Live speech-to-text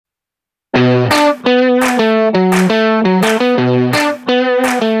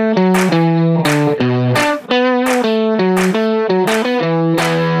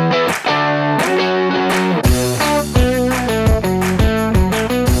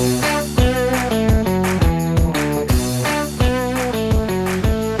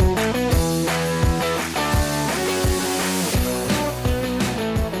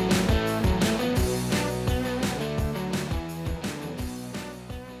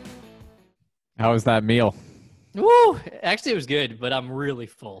How was that meal? Woo! Actually, it was good, but I'm really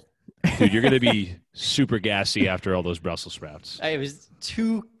full. Dude, you're going to be super gassy after all those Brussels sprouts. It was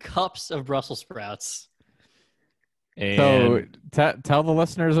 2 cups of Brussels sprouts. So And tell the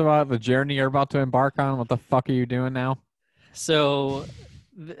listeners about the journey you're about to embark on. What the fuck are you doing now? So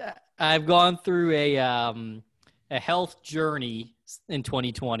I've gone through a health journey in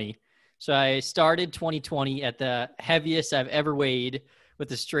 2020. So I started 2020 at the heaviest I've ever weighed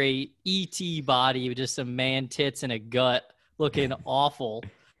with a straight ET body with just some man tits and a gut looking awful.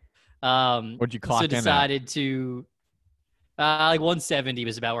 What'd you clock so in at? decided to like 170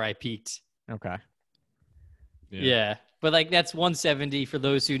 was about where I peaked. Okay. Yeah. But like that's 170 for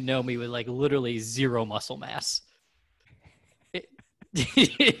those who know me with like literally zero muscle mass. Just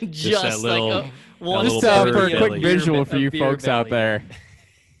that little- like little Just bird for a quick belly. visual for a you beer folks out belly. there.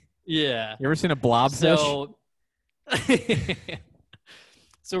 Yeah. You ever seen a blobfish? So,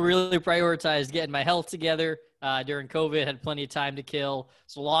 so really prioritized getting my health together during COVID. Had plenty of time to kill,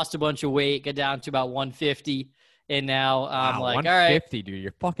 so lost a bunch of weight, got down to about 150, and now I'm Wow, like, all 150, right, dude.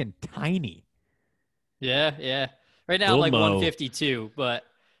 You're fucking tiny. yeah. Right now I'm Lil like Mo. 152, but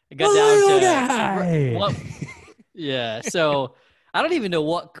I got down to guy. what? Yeah, so I don't even know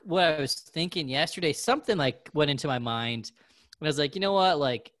what I was thinking yesterday. Something like went into my mind, and I was like, you know what,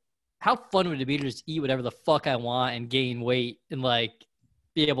 like. How fun would it be to just eat whatever the fuck I want and gain weight and like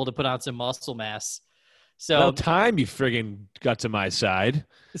be able to put on some muscle mass? So about time you friggin' got to my side.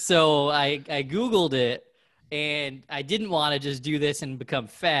 so I Googled it and I didn't want to just do this and become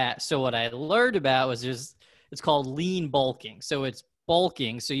fat. So what I learned about was it's called lean bulking. So it's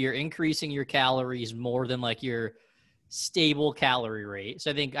bulking. So you're increasing your calories more than like your stable calorie rate.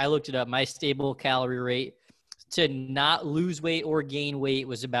 So I think I looked it up. My stable calorie rate to not lose weight or gain weight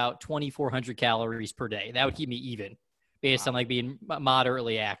was about 2,400 calories per day. That would keep me even based on like being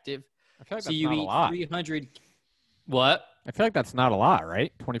moderately active. I feel like So that's you not a eat lot. 300. What? I feel like that's not a lot,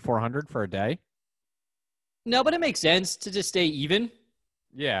 right? 2,400 for a day? No, but it makes sense to just stay even.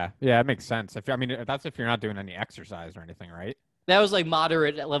 Yeah, it makes sense. I mean, that's if you're not doing any exercise or anything, right? That was like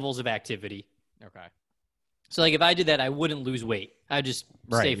moderate levels of activity. Okay. So like if I did that, I wouldn't lose weight. I'd just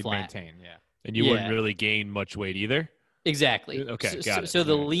stay You'd flat. maintain, yeah. And you Yeah. wouldn't really gain much weight either. Exactly. Okay, got it. So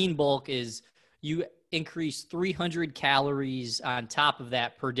the All right. lean bulk is you increase 300 calories on top of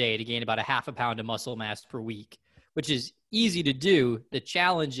that per day to gain about a half a pound of muscle mass per week, which is easy to do. The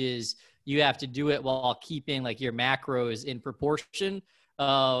challenge is you have to do it while keeping like your macros in proportion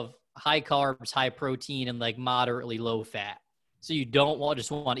of high carbs, high protein, and like moderately low fat. So you don't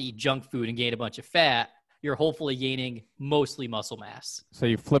just want to eat junk food and gain a bunch of fat. You're hopefully gaining mostly muscle mass. So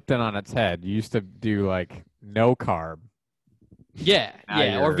you flipped it on its head. You used to do like no carb. Yeah, Now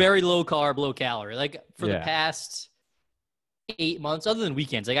yeah, or you're- very low carb, low calorie. Like for the Yeah. past 8 months, other than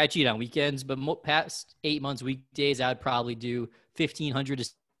weekends, like I cheat on weekends, but past 8 months weekdays, I would probably do 1,500 to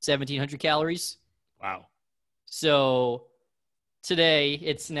 1,700 calories. Wow. So today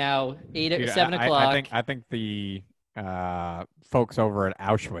it's now Dude, 7 o'clock. I think the folks over at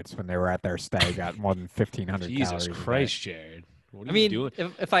Auschwitz when they were at their stay got more than 1,500 Jesus calories. a day. Christ, Jared. What are I mean, you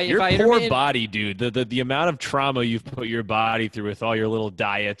doing? if I Your poor intermittent- body, dude. The amount of trauma you've put your body through with all your little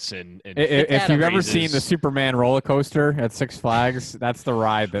diets and If that you've ever seen raises. the Superman roller coaster at Six Flags, that's the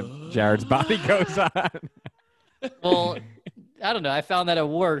ride that Jared's body goes on. well, I don't know. I found that it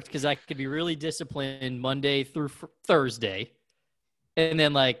worked because I could be really disciplined Monday through Thursday. And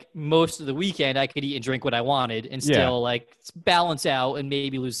then like most of the weekend, I could eat and drink what I wanted and Yeah. still like balance out and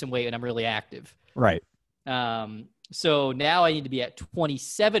maybe lose some weight when I'm really active. Right. So now I need to be at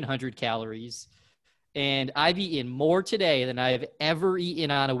 2,700 calories. And I've eaten more today than I've ever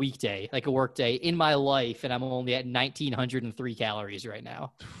eaten on a weekday, like a work day in my life. And I'm only at 1,903 calories right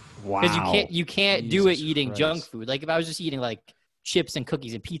now. Wow. Because you can't do it Jesus eating Christ. junk food. Like if I was just eating like chips and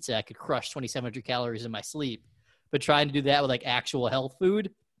cookies and pizza, I could crush 2,700 calories in my sleep. But trying to do that with like actual health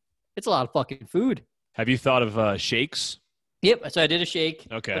food, it's a lot of fucking food. Have you thought of shakes? Yep. So I did a shake.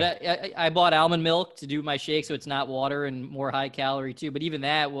 Okay. But I bought almond milk to do my shake, so it's not water and more high calorie too. But even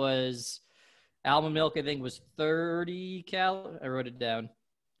that was almond milk. I think was 30 calories. I wrote it down.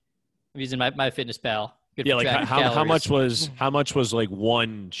 I'm using my Fitness Pal. Good Yeah, for like tracking how calories. much was like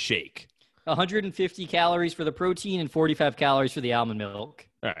one shake? 150 calories for the protein and 45 calories for the almond milk.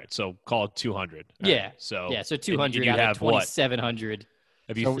 All right, so call it 200. All Yeah. right, so Yeah, so and 200 you out have of what? 2,700.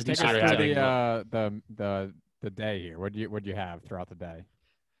 Have you So take us considered through having the day here. What'd you have throughout the day?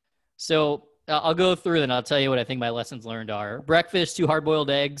 So I'll go through and I'll tell you what I think my lessons learned are. Breakfast, 2 hard-boiled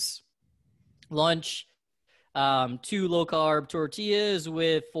eggs. Lunch, 2 low-carb tortillas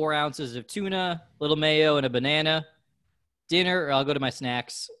with 4 ounces of tuna, little mayo, and a banana. dinner, I'll go to my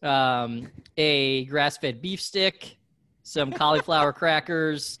snacks. A grass-fed beef stick, some cauliflower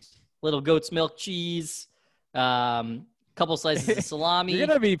crackers, little goat's milk cheese, couple slices of salami. You're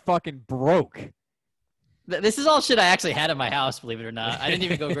gonna be fucking broke. This is all shit I actually had at my house, believe it or not. I didn't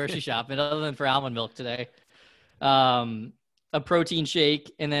even go grocery shopping other than for almond milk today. A protein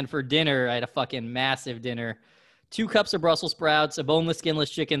shake, and then for dinner, I had a fucking massive dinner. 2 cups of Brussels sprouts, a boneless, skinless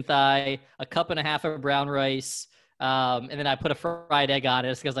chicken thigh, a cup and a half of brown rice, and then I put a fried egg on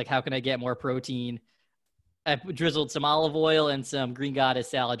it because, like, how can I get more protein? I drizzled some olive oil and some Green Goddess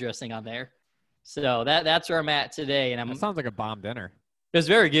salad dressing on there. So that's where I'm at today, and That sounds like a bomb dinner. It was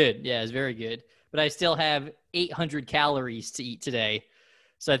very good. Yeah, it was very good. But I still have 800 calories to eat today.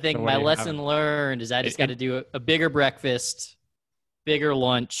 So I think So what my are you lesson having? learned is I just got to do a bigger breakfast, bigger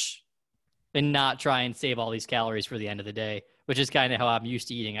lunch, and not try and save all these calories for the end of the day, which is kind of how I'm used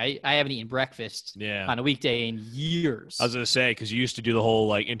to eating. I haven't eaten breakfast Yeah. on a weekday in years. I was going to say, because you used to do the whole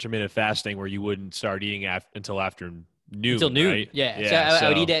like intermittent fasting where you wouldn't start eating until after noon. Until noon. Right? Yeah. So I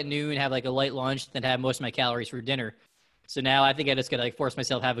would eat at noon, have like a light lunch, then have most of my calories for dinner. So now I think I just got to like force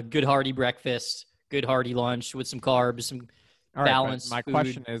myself to have a good hearty breakfast, good hearty lunch with some carbs, some All right, but balanced my food.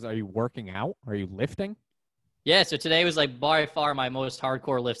 question is, are you working out? Are you lifting? Yeah, so today was like by far my most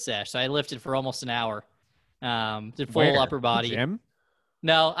hardcore lift sesh. So I lifted for almost an hour. Did full Where? upper body. Gym?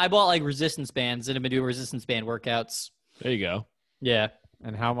 No, I bought like resistance bands and I've been doing resistance band workouts. There you go. Yeah.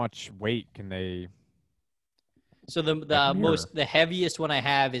 And how much weight can they? So the heaviest one I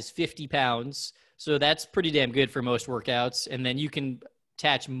have is 50 pounds. So that's pretty damn good for most workouts. And then you can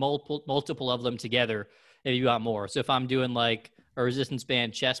attach multiple of them together if you want more. So if I'm doing like a resistance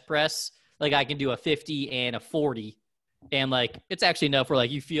band chest press, like I can do a 50 and a 40. And like, it's actually enough where like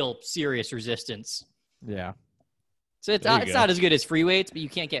you feel serious resistance. Yeah. So it's There you not, it's go. not as good as free weights, but you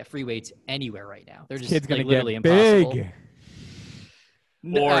can't get free weights anywhere right now. They're This just kid's gonna like literally get impossible. big.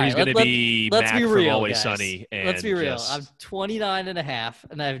 Or All he's right, going to be let's Mac be from real, Always guys. Sunny. And Let's be real. just- I'm 29 and a half,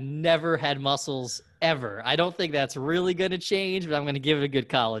 and I've never had muscles ever. I don't think that's really going to change, but I'm going to give it a good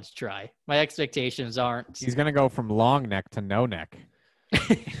college try. My expectations aren't. He's gonna go from long neck to no neck.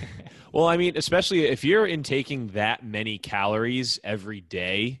 Well, I mean, especially if you're intaking that many calories every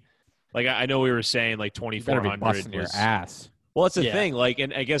day. Like I know we were saying like You better be 2,400 busting your was. ass. Well, that's the Yeah. thing. Like,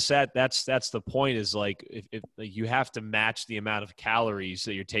 and I guess that's the point is like if like you have to match the amount of calories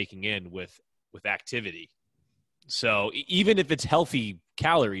that you're taking in with activity. So even if it's healthy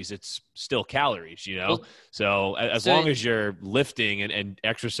calories, it's still calories, you know? Well, so as so long as you're lifting and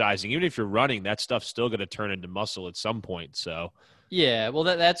exercising, even if you're running, that stuff's still going to turn into muscle at some point. So Yeah, well,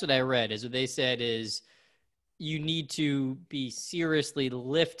 that's what I read. Is what they said is you need to be seriously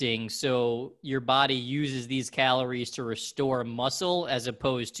lifting so your body uses these calories to restore muscle as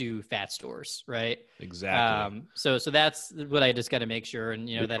opposed to fat stores, right? exactly. So that's what I just got to make sure, and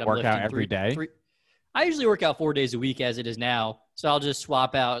You that I'm work out lifting every day? I usually work out 4 days a week as it is now, so I'll just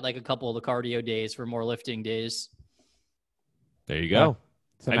swap out like a couple of the cardio days for more lifting days. There you go.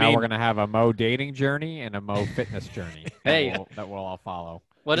 So I now mean- we're gonna have a Mo dating journey and a Mo fitness journey. Hey. that we'll all follow.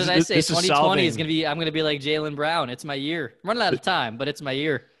 What did This I is- say? this is 2020 is solving- gonna be. I'm gonna be like Jaylen Brown. It's my year. I'm running out of time, but it's my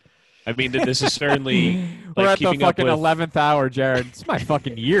year. I mean, this is certainly We're like at the keeping up fucking with. 11th hour, Jared. It's my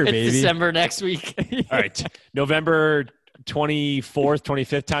fucking year, It's baby. December next week. All right, November 24th,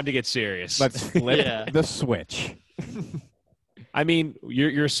 25th. Time to get serious. Let's flip Yeah. the switch. I mean,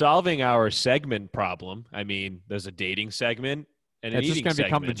 you're solving our segment problem. I mean, there's a dating segment and an It's just eating gonna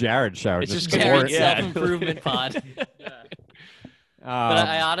become the segment. Jared show. It's just just gonna Jared be- yeah. self-improvement pod. But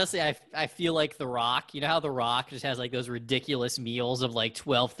I honestly, I feel like The Rock. You know how The Rock just has like those ridiculous meals of like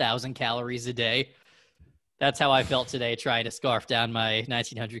 12,000 calories a day? That's how I felt today trying to scarf down my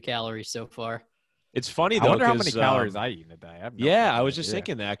 1,900 calories so far. It's funny I though. wonder how many 'cause, calories I eat in a day. I have no Yeah, I fucking was just idea.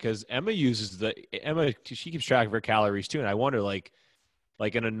 thinking that because Emma she keeps track of her calories too, and I wonder like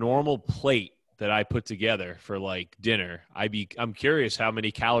in a normal plate that I put together for like dinner, I'm curious how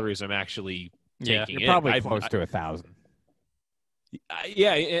many calories I'm actually Yeah. taking You're in. probably I've- close to 1,000.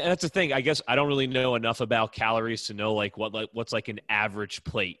 Yeah, and that's the thing. I guess I don't really know enough about calories to know what's like an average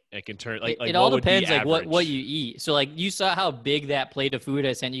plate. I can turn like It all what would be depends like what average? you eat. So like you saw how big that plate of food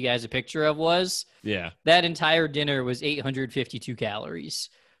I sent you guys a picture of was. Yeah, That entire dinner was 852 calories.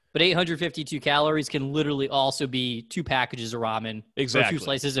 But 852 calories can literally also be 2 packages of ramen or exactly. 2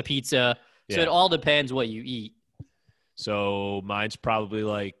 slices of pizza. So Yeah. it all depends what you eat. So mine's probably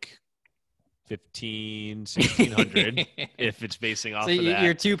like 1,600 if it's basing off So of that.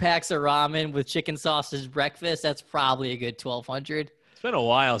 your 2 packs of ramen with chicken sausage breakfast, that's probably a good 1,200. It's been a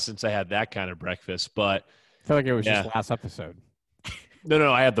while since I had that kind of breakfast, but I feel like it was Yeah. just last episode.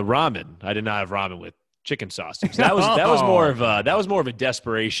 no, I had the ramen. I did not have ramen with chicken sausage. That was more of a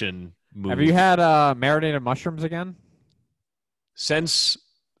desperation move. Have you had marinated mushrooms again? Since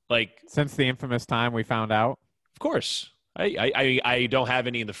the infamous time we found out? Of course. I don't have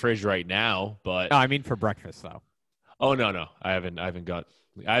any in the fridge right now, but No, I mean for breakfast though. oh no. I haven't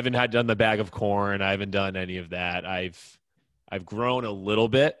done the bag of corn. I haven't done any of that. I've grown a little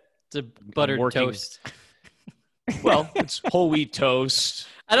bit. It's a buttered toast. Well, it's whole wheat toast.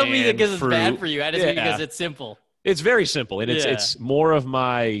 I don't mean it because it's fruit. bad for you. I just mean Yeah. because it's simple. It's very simple, and Yeah. it's more of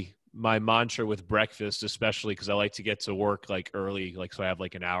my mantra with breakfast, especially because I like to get to work like early, like so I have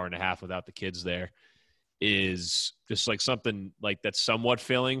like an hour and a half without the kids there. Is just like something like that's somewhat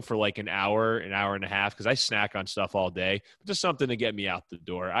filling for like an hour and a half because I snack on stuff all day. Just something to get me out the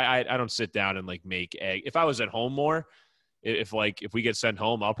door. I don't sit down and like make egg. If I was at home more, if we get sent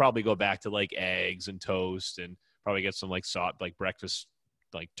home, I'll probably go back to like eggs and toast and probably get some like breakfast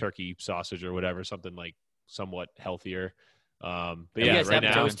like turkey sausage or whatever, something like somewhat healthier. But You yeah, guys right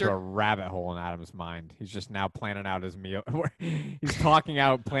have now toast? Into a rabbit hole in Adam's mind. He's just now planning out his meal. He's talking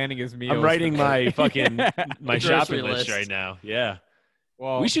out, planning his meals. I'm writing my fucking my Grocery shopping list list. right now. Yeah.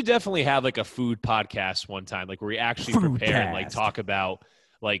 Well, We should definitely have like a food podcast one time, like where we actually prepare and like Foodcast. talk about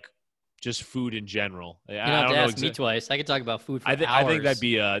like just food in general. You don't have to ask me twice. I could talk about food for hours. I think that'd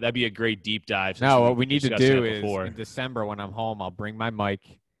be a great deep dive. since what we need to discussed do it is before. in December when I'm home, I'll bring my mic.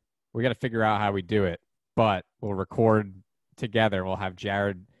 We got to figure out how we do it, but we'll record together. We'll have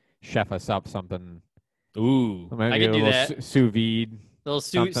Jared chef us up something. Ooh, Maybe I can a do little that. Sous vide. little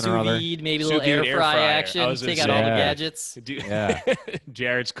sous something or other. vide, maybe a Sous little vide air air fry fryer. action. I was gonna Take out all the say. gadgets. Yeah.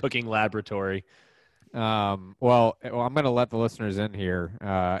 Jared's cooking laboratory. Well, I'm going to let the listeners in here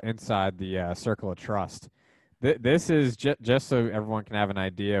inside the Circle of Trust. This is just so everyone can have an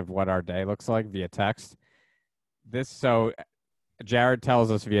idea of what our day looks like via text. So Jared tells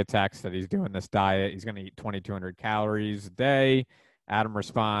us via text that he's doing this diet. He's going to eat 2,200 calories a day. Adam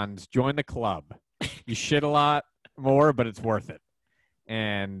responds, join the club. You shit a lot more, but it's worth it.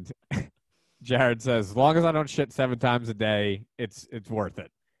 And Jared says, as long as I don't shit 7 times a day, it's worth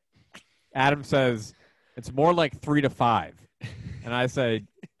it. Adam says, it's more like 3 to 5. And I say,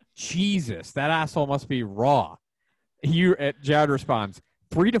 Jesus, that asshole must be raw. Jared responds,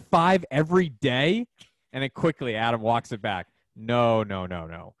 3 to 5 every day? And then quickly Adam walks it back. No.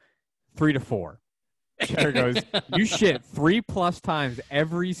 3 to 4. Jared goes, you shit 3+ times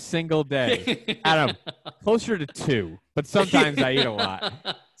every single day. Adam, closer to 2, but sometimes I eat a lot.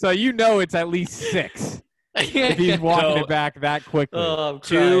 So you know it's at least 6 if he's walking it back that quickly. Oh, I'm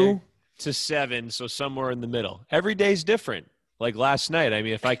 2 crying. to 7, so somewhere in the middle. Every day's different. Like last night, I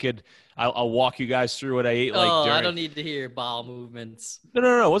mean, if I could, I'll walk you guys through what I ate. Like Oh, during... I don't need to hear bowel movements.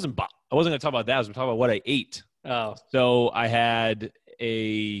 No. It wasn't. I wasn't going to talk about that. I was going to talk about what I ate. Oh, So I had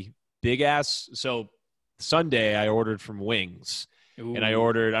a big ass. So Sunday I ordered from Wings, and I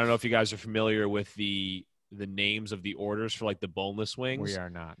ordered. I don't know if you guys are familiar with the names of the orders for like the boneless wings. We are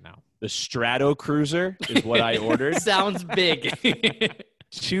not, no. The Strato Cruiser is what I ordered. sounds big.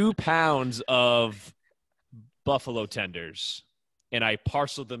 2 pounds of buffalo tenders, and I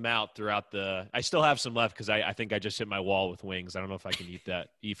parceled them out throughout I still have some left because I think I just hit my wall with Wings. I don't know if I can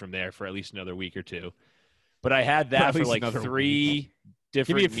eat from there for at least another week or two. But I had that for like 3 Give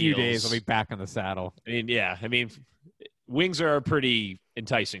different me a few meals. days. I'll be back on the saddle. I mean, wings are pretty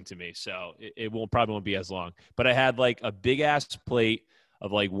enticing to me, so it probably won't be as long. But I had like a big ass plate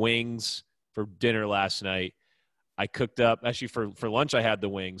of like wings for dinner last night. I cooked up actually for lunch. I had the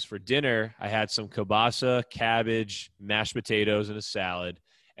wings. For dinner, I had some kielbasa, cabbage, mashed potatoes, and a salad.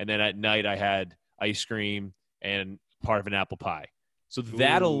 And then at night, I had ice cream and part of an apple pie. So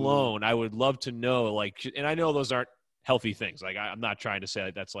that alone, I would love to know. Like, and I know those aren't healthy things. Like, I'm not trying to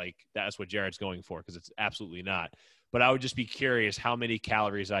say that's what Jared's going for, because it's absolutely not. But I would just be curious how many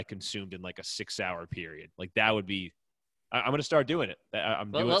calories I consumed in like a 6-hour period. Like that would be. I'm going to start doing it.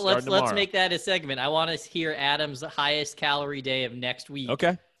 I'm doing it starting tomorrow. Let's make that a segment. I want to hear Adam's highest calorie day of next week.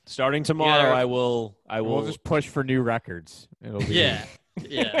 Okay. Starting tomorrow, Yeah. I will. We'll just push for new records. It'll be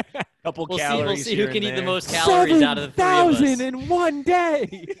Yeah. couple We'll calories. see here who can and eat the there. most calories out of the 3 of 7,000 us. in one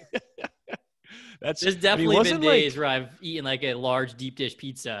day. There's definitely been wasn't days where I've eaten like a large deep dish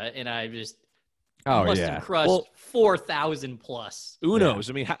pizza and I just Oh, must yeah. have crushed 4,000 plus. Unos.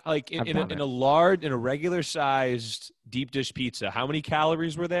 I mean, like I've in done it. a regular sized deep dish pizza, how many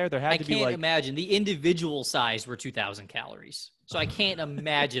calories were there? There had I to be can't like. imagine. The individual size were 2,000 calories. So I can't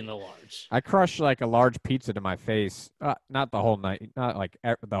imagine the large. I crushed like a large pizza to my face. Not the whole night, not like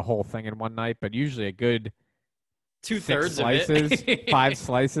the whole thing in one night, but usually a good 6 2/3 of slices, it. 5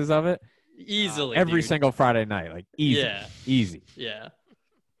 slices of it Easily. every dude. single Friday night. Like easy, Yeah. easy. Yeah.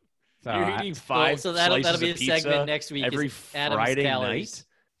 So You're eating five so that'll slices be a of pizza segment next week. every is Adam's Friday calories. night.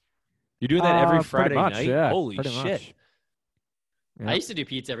 You're doing that every pretty Friday much, night? Yeah, Holy pretty shit. much. I Yeah. used to do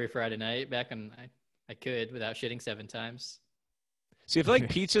pizza every Friday night back when I could without shitting 7 times. See, I feel like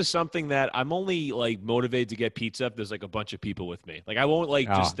pizza is something that I'm only like motivated to get pizza if there's like a bunch of people with me. Like I won't like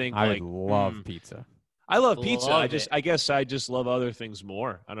just think I like love pizza. I love pizza. Love it. I guess I just love other things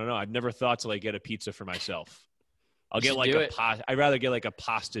more. I don't know. I've never thought to like get a pizza for myself. I'll You get should like do a it. I'd rather get like a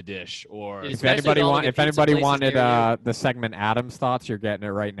pasta dish or Dude, If Especially anybody with all the want, good if pizza anybody places wanted near the segment Adam's thoughts, you're getting it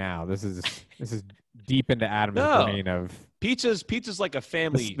right now. This is deep into Adam's No. brain of pizza's like a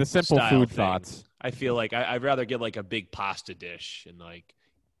family the simple style food thing. thoughts. I feel like I'd rather get like a big pasta dish and like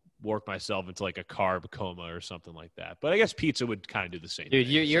work myself into like a carb coma or something like that. But I guess pizza would kind of do the same Dude,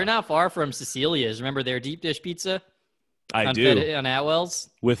 thing. you're so. not far from Cecilia's. Remember their deep dish pizza? I on do. on Atwell's?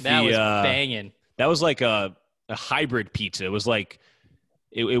 With That the was banging. that was like a hybrid pizza. It was like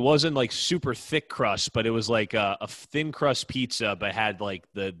it wasn't like super thick crust, but it was like a thin crust pizza, but had like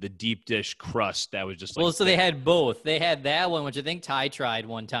the deep dish crust that was just like Well, so they thick. had both. They had that one, which I think Ty tried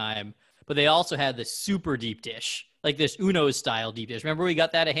one time, but they also had the super deep dish, like this Uno's style deep dish. Remember we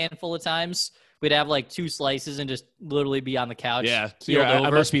got that a handful of times? We'd have like 2 slices and just literally be on the couch. Yeah, so keeled I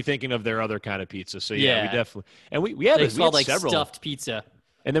over. must be thinking of their other kind of pizza. So yeah, we Yeah. definitely and we had They we smelled had like several, stuffed pizza.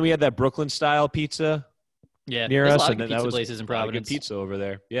 and then we had that Brooklyn style pizza Yeah, near there's us, a lot and of then pizza that was places in a lot of good Providence. pizza over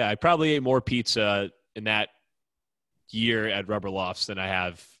there. Yeah, I probably ate more pizza in that year at Rubber Lofts than I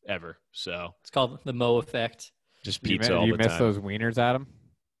have ever. So It's called the Mo effect. just You, pizza mi- all you the miss time. those wieners, Adam?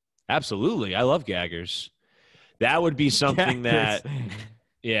 Absolutely, I love Gaggers. That would be something that.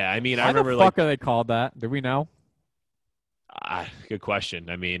 Yeah, I mean, Why I remember the like fuck are they called that? Do we know? good question.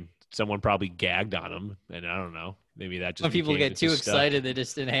 I mean, someone probably gagged on them, and I don't know. Maybe that just When people became- get it too just stuck. excited, they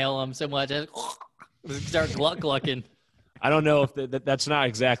just inhale them so much. They start glucking. I don't know if that's not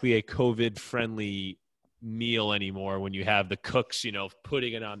exactly a COVID-friendly meal anymore when you have the cooks,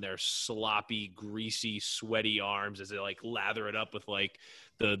 putting it on their sloppy, greasy, sweaty arms as they like lather it up with like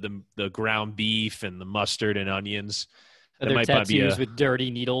the ground beef and the mustard and onions. That Their might not be tattoos with dirty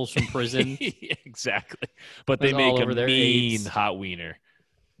needles from prison. exactly. But they All make over a their mean aids. hot wiener.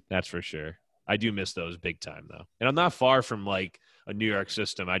 That's for sure. I do miss those big time though. And I'm not far from like a New York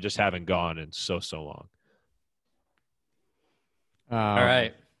system. I just haven't gone in so long. All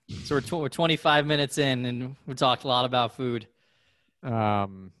right. So we're 25 minutes in, and we talked a lot about food.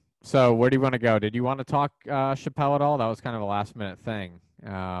 So where do you want to go? Did you want to talk Chappelle at all? That was kind of a last minute thing.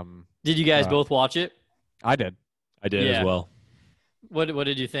 Did you guys Right. both watch it? I did. I did Yeah. as well. What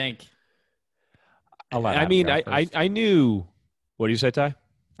did you think? I'll let I Adam mean, go I first. knew. What do you say, Ty?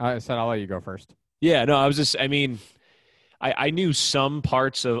 I said I'll let you go first. Yeah, no, I knew some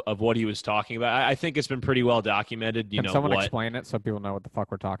parts of what he was talking about. I think it's been pretty well documented. Can someone explain it so people know what the fuck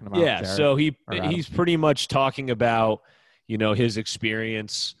we're talking about? Yeah, Jared? so or Adam? he's pretty much talking about, his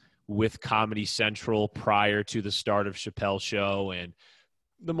experience with Comedy Central prior to the start of Chappelle's Show. And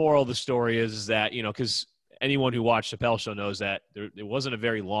the moral of the story is that, because anyone who watched Chappelle's Show knows that it wasn't a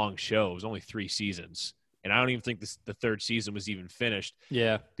very long show. It was only 3 seasons. And I don't even think the 3rd season was even finished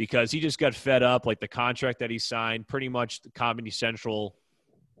Yeah. because he just got fed up. Like the contract that he signed, pretty much the Comedy Central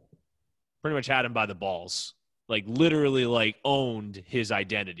pretty much had him by the balls, like literally like owned his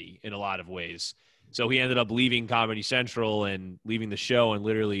identity in a lot of ways. So he ended up leaving Comedy Central and leaving the show and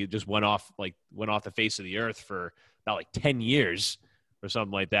literally just went off the face of the earth for about like 10 years or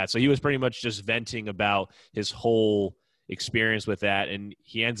something like that. So he was pretty much just venting about his whole experience with that. And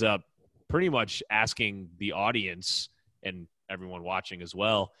he ends up pretty much asking the audience and everyone watching as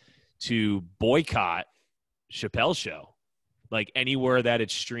well to boycott Chappelle's Show, like anywhere that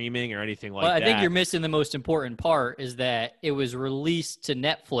it's streaming or anything like Well, that. I think you're missing the most important part is that it was released to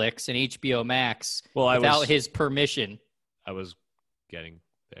Netflix and HBO Max without his permission. I was getting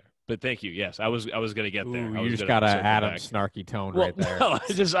there, but thank you. Yes, I was going to get there. Ooh, I you was just gonna got an circle Adam back. snarky tone Well, right there. no,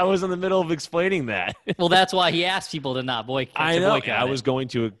 I was in the middle of explaining that. Well, that's why he asked people to not boycott. I to know. boycott I it. was going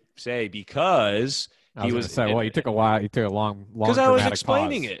to say because I he was was gonna say, well, you took a while. You took a long because I was dramatic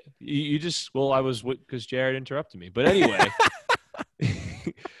explaining pause. it. You just I was because Jared interrupted me. But anyway.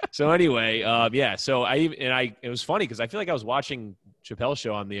 So anyway, yeah. So it was funny because I feel like I was watching Chappelle's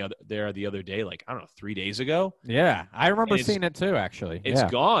Show on the other day, like I don't know, 3 days ago. Yeah, I remember And it's- seeing it too. Actually, It's yeah.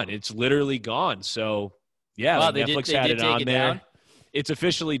 gone. It's literally gone. So yeah, Wow, like they did- Netflix they had did it take on it there. down? It's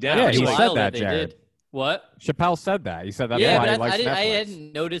officially down. Yeah, Pretty he It's said wild that, they Jared. did. What? Chappelle said that. He said that's Yeah, why but he likes I Netflix.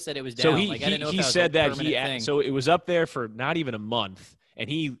 hadn't noticed that it was down. So he like, I didn't know if he that was said a that permanent thing. so it was up there for not even a month, and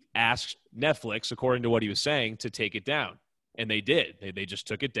he asked Netflix, according to what he was saying, to take it down, and they did. They just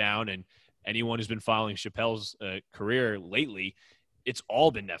took it down, and anyone who's been following Chappelle's career lately, it's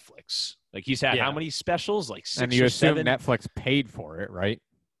all been Netflix. Like he's had how many specials? Like 6 and you or assume 7? Netflix paid for it, right?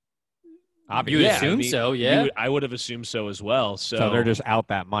 You Obviously. would assume so, yeah. I would have assumed so as well. So they're just out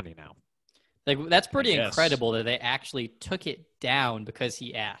that money now. Like that's pretty guess. incredible that they actually took it down because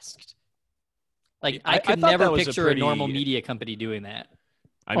he asked. Like I I could thought never that was a picture a pretty- normal media company doing that.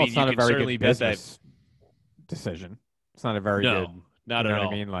 I Well, mean, it's you not a can very certainly good bet that. business decision. It's not a very No, good. not You know at what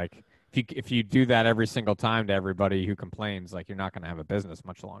all. I mean? Like if you do that every single time to everybody who complains, like you're not going to have a business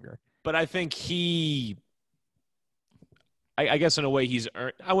much longer. But I think I guess in a way he's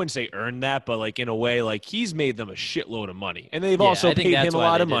earned, I wouldn't say earned that, but like in a way, like he's made them a shitload of money. And they've Yeah, also I think paid that's him a why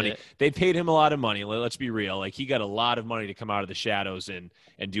lot they of did money. it. They paid him a lot of money. Let's be real. Like he got a lot of money to come out of the shadows and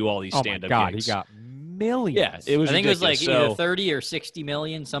do all these Oh my stand-up God, gigs. he got millions. Yeah, it was I think it was like ridiculous. either 30 or 60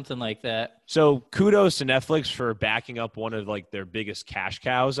 million, something like that. So kudos to Netflix for backing up one of like their biggest cash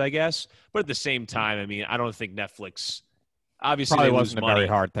cows, I guess. But at the same time, I mean, I don't think Netflix obviously Probably they lose wasn't a money. very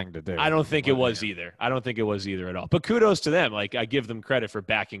hard thing to do. I don't think it But, was yeah. either. I don't think it was either at all. But kudos to them. Like I give them credit for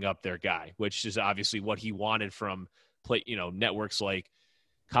backing up their guy, which is obviously what he wanted from networks like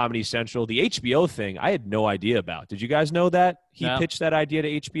Comedy Central. The HBO thing, I had no idea about. Did you guys know that he No. pitched that idea to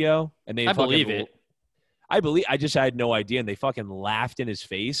HBO? And they I believe it. I just had no idea, and they fucking laughed in his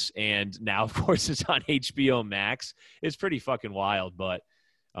face. And now, of course, it's on HBO Max. It's pretty fucking wild, but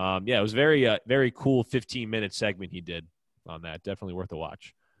yeah, it was very cool 15-minute segment he did on that. Definitely worth a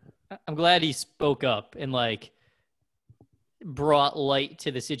watch. I'm glad he spoke up and like brought light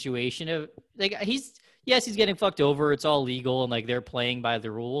to the situation of like he's getting fucked over. It's all legal and like they're playing by the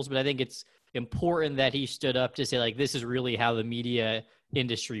rules, but I think it's important that he stood up to say like this is really how the media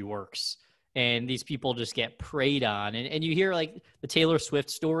industry works. And these people just get preyed on. And you hear like the Taylor Swift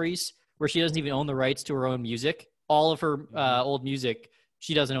stories where she doesn't even own the rights to her own music. All of her old music,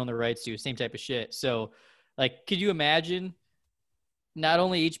 she doesn't own the rights to. Same type of shit. So like, could you imagine not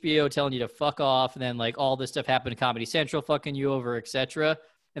only HBO telling you to fuck off and then like all this stuff happened to Comedy Central fucking you over, etc.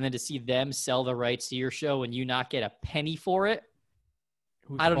 And then to see them sell the rights to your show and you not get a penny for it.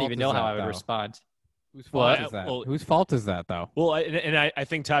 I don't even know how I would respond. Whose fault What? is that? Well- Whose fault is that, though? Well, I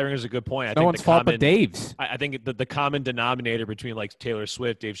think Tyron is a good point. I No think one's the fault common, but Dave's. I think the common denominator between like Taylor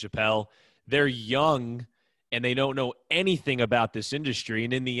Swift, Dave Chappelle, they're young and they don't know anything about this industry.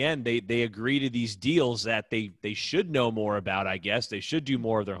 And in the end, they agree to these deals that they should know more about, I guess. They should do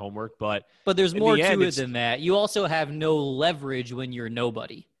more of their homework. But there's in more the to end, it than that. You also have no leverage when you're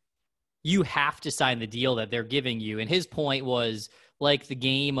nobody. You have to sign the deal that they're giving you. And his point was like the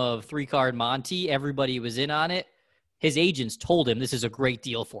game of 3-card Monty, everybody was in on it. His agents told him, this is a great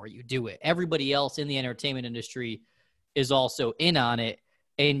deal for you. Do it. Everybody else in the entertainment industry is also in on it.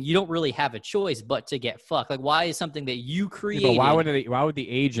 And you don't really have a choice but to get fucked. Like, why is something that you created? But why would the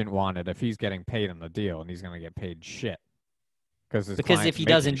agent want it if he's getting paid on the deal and he's going to get paid shit? Because if he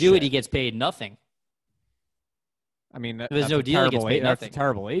doesn't do it, he gets paid nothing. I mean, there's no deal, he gets paid That's nothing. a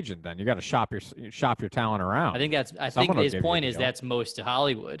terrible agent. Then you got to shop your talent around. I think Someone will his give you a point is deal. that's most of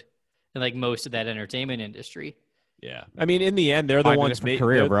Hollywood and like most of that entertainment industry. yeah, I mean, in the end, they're the Find a ones different ma-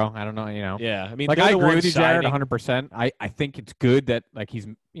 career, they're- bro. I don't know, Yeah, I mean, like they're I the agree ones with you, Jared, siding- 100%. I think it's good that like he's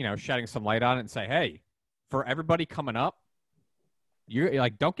shedding some light on it and say, hey, for everybody coming up, you're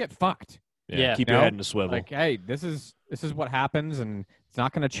like, don't get fucked. Yeah. keep You your know? head in a swivel. Like, hey, this is what happens, and it's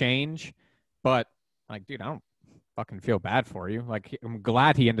not going to change. But like, dude, I don't fucking feel bad for you. Like, I'm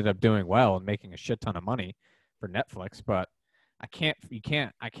glad he ended up doing well and making a shit ton of money for Netflix. But I can't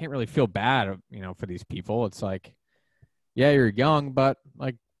really feel bad, for these people. It's like, yeah, you're young, but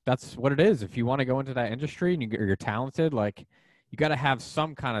like that's what it is. If you want to go into that industry and you're talented, like you got to have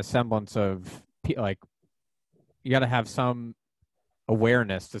some kind of semblance of like, you got to have some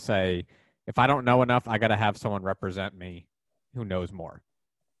awareness to say, if I don't know enough, I got to have someone represent me who knows more.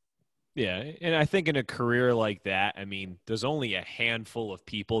 Yeah, and I think in a career like that, I mean, there's only a handful of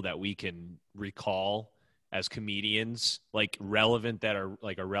people that we can recall as comedians, like relevant that are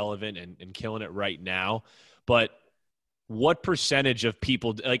like irrelevant and killing it right now. But what percentage of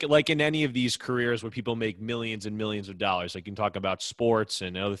people like in any of these careers where people make millions and millions of dollars, like you can talk about sports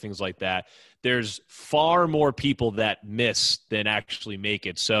and other things like that, there's far more people that miss than actually make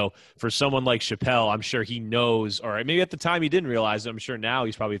it. So for someone like Chappelle, I'm sure he knows, or maybe at the time he didn't realize it. I'm sure now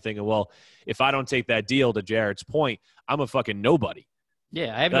he's probably thinking, well, if I don't take that deal, to Jared's point, I'm a fucking nobody.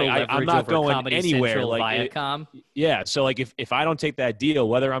 Yeah, I have Like, no leverage I'm not over going Comedy anywhere, Central, like, Viacom. Yeah, so like if I don't take that deal,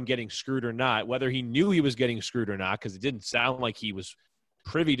 whether I'm getting screwed or not, whether he knew he was getting screwed or not, because it didn't sound like he was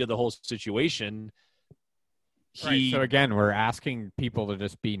privy to the whole situation. Right. So again, we're asking people to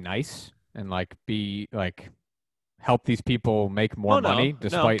just be nice and like be like help these people make more No, money no,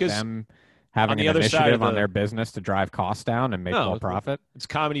 despite 'cause- them having the an other side initiative of on the- their business to drive costs down and make No, more profit. It's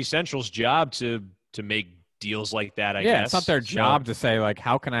Comedy Central's job to make deals like that. I Yeah, guess it's not their So- job to say like,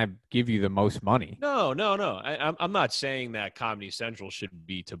 how can I give you the most money? No. I'm not saying that Comedy Central should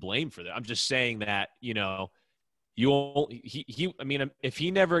be to blame for that. I'm just saying that you won't. I mean, if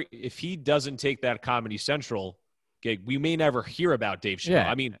he doesn't take that Comedy Central gig, we may never hear about Dave Chappelle.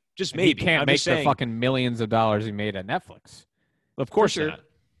 Yeah. I mean, just And maybe. he can't I'm make just saying, the fucking millions of dollars he made at Netflix. of course sure. not.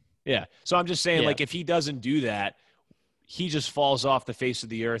 Yeah. So I'm just saying, Yeah. like, if he doesn't do that, he just falls off the face of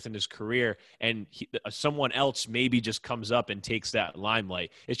the earth in his career, and someone else maybe just comes up and takes that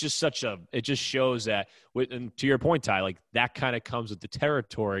limelight. It's just it just shows that, and to your point, Ty, like that kind of comes with the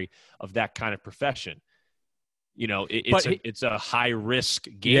territory of that kind of profession. It's a high risk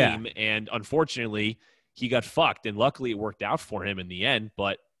game, and unfortunately, he got fucked. And luckily, it worked out for him in the end.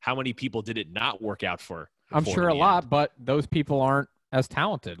 But how many people did it not work out for? I'm sure a lot, but those people aren't as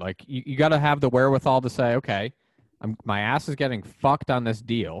talented. Like you got to have the wherewithal to say, okay, my ass is getting fucked on this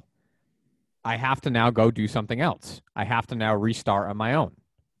deal. I have to now go do something else. I have to now restart on my own.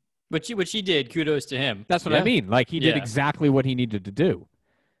 Which he did. Kudos to him. That's what I mean. Like he did Yeah. exactly what he needed to do.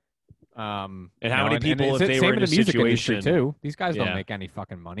 And how many people, if it's they same were in the a music industry situation, too? These guys don't Yeah. make any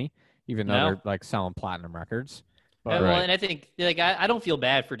fucking money, even though No. they're like selling platinum records. Yeah, But, well, and I think I don't feel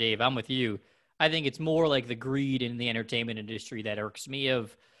bad for Dave. I'm with you. I think it's more like the greed in the entertainment industry that irks me.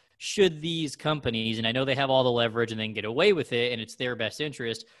 Of should these companies, and I know they have all the leverage and they can get away with it, and it's their best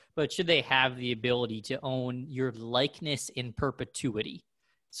interest, but should they have the ability to own your likeness in perpetuity?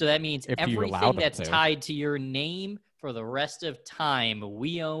 So that means If you allow everything them that's to. tied to your name for the rest of time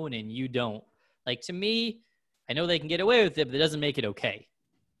we own and you don't. Like, to me, I know they can get away with it, but it doesn't make it okay.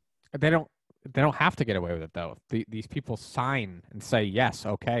 they don't have to get away with it though. These people sign and say yes,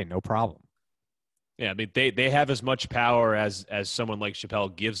 okay, no problem. Yeah, I mean, they have as much power as someone like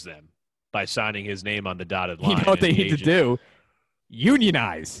Chappelle gives them by signing his name on the dotted line. You know what as they the need to agent. do?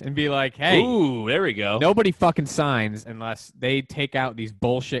 Unionize and be like, hey, Ooh, there we go. nobody fucking signs unless they take out these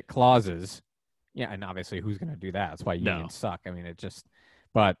bullshit clauses. Yeah, and obviously, who's going to do that? That's why No. unions suck. I mean,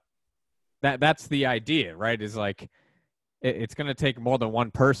 but that's the idea, right? Is like it's going to take more than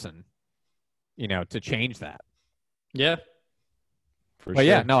one person, to change that. Yeah, For But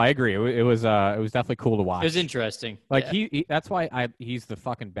yeah, no, I agree. It was definitely cool to watch. it was interesting. Like Yeah. he that's why he's the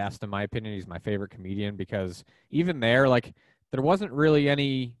fucking best in my opinion. He's my favorite comedian because even there, like there wasn't really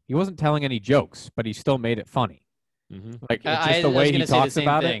he wasn't telling any jokes, but he still made it funny. Mm-hmm. Like it's just I the was way he gonna say the talks same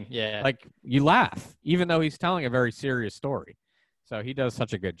about thing. it. Yeah. Like you laugh, even though he's telling a very serious story. So he does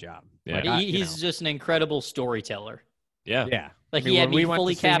such a good job. Yeah. Like, He's just an incredible storyteller. Yeah. yeah. Like I mean, he had when me we went to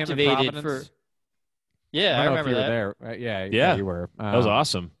fully see him in captivated for. Providence, Yeah, I don't know if remember you that. were there. Yeah. you were. That was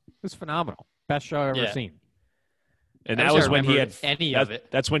awesome. It was phenomenal. Best show I've ever Yeah. seen. And I that wish was I when he remembered had any of it.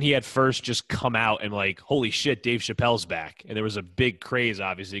 That's when he had first just come out and like, holy shit, Dave Chappelle's back. And there was a big craze,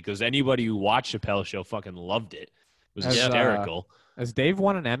 obviously, because anybody who watched Chappelle's show fucking loved it. It was Has, hysterical. Has Dave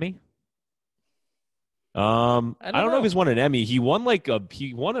won an Emmy? I don't know know. if he's won an Emmy. He won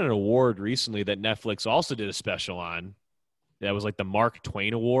an award recently that Netflix also did a special on. That was like the Mark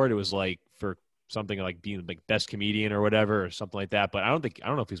Twain Award. It was like for something like being like best comedian or whatever or something like that. But I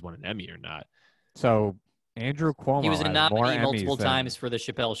don't know if he's won an Emmy or not. So Andrew Cuomo He was a has more nominee multiple Emmys than- times for the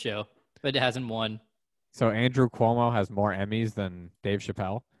Chappelle Show, but hasn't won. So Andrew Cuomo has more Emmys than Dave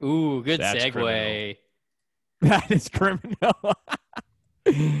Chappelle. Ooh, good That's segue. criminal. That is criminal.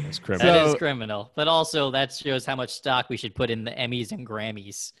 That's criminal. That is So- criminal. But also, that shows how much stock we should put in the Emmys and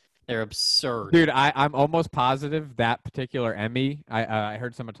Grammys. They're absurd. Dude, I'm almost positive that particular Emmy. I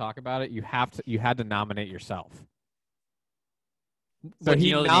heard someone talk about it. You had to nominate yourself. So But he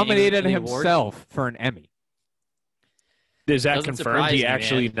you know the name nominated of the award? himself for an Emmy. Is that Doesn't confirmed? surprise He me,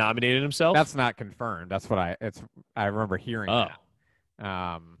 actually man. nominated himself? That's not confirmed. That's what I remember hearing. Oh.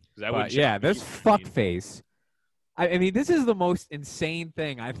 That. That But wouldn't yeah, shock me. this fuckface. I mean, this is the most insane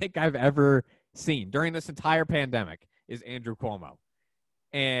thing I think I've ever seen during this entire pandemic is Andrew Cuomo.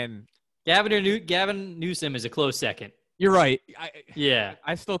 And Gavin Newsom is a close second. you're right. Yeah.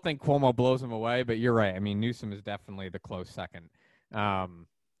 I still think Cuomo blows him away, but you're right. I mean, Newsom is definitely the close second.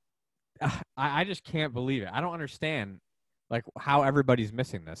 I just can't believe it. I don't understand like how everybody's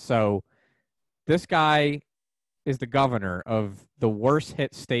missing this. So this guy is the governor of the worst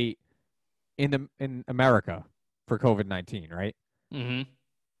hit state in America for COVID-19, right? Mm-hmm.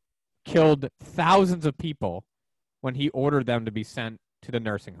 Killed thousands of people when he ordered them to be sent to the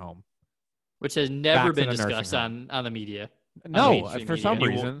nursing home. Which has Back never to been the nursing discussed home. on the media. No, mainstream for media. some And it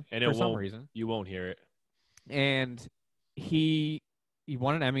won't- reason. and it For some won't- reason. You won't hear it. And he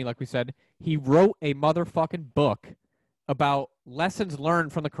won an Emmy, like we said. He wrote a motherfucking book about lessons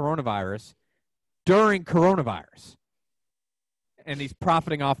learned from the coronavirus during coronavirus. And he's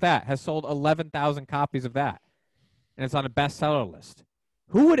profiting off that. Has sold 11,000 copies of that. And it's on a bestseller list.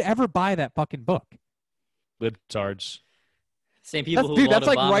 Who would ever buy that fucking book? Libtards. Same people who that's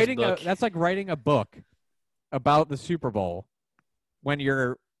bought like Obama's writing book. that's like writing a book about the Super Bowl when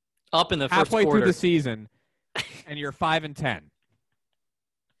you're Up in the first halfway quarter. through the season and you're 5-10.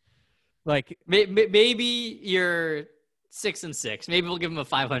 Like Maybe you're 6-6. Maybe we'll give him a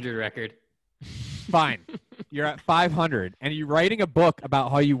 500 record. fine. You're at 500 and you're writing a book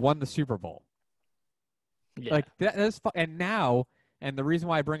about how you won the Super Bowl. Yeah. Like that's and now, and the reason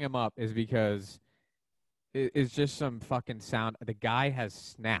why I bring him up is because it's just some fucking sound. The guy has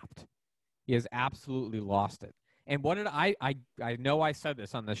snapped. He has absolutely lost it. And what did I know I said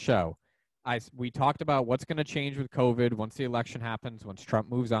this on the show. We talked about what's going to change with COVID once the election happens, once Trump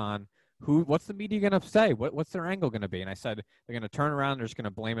moves on. What's the media going to say? What's their angle going to be? And I said they're going to turn around. They're just going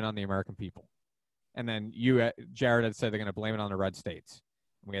to blame it on the American people. And then Jared had said they're going to blame it on the red states.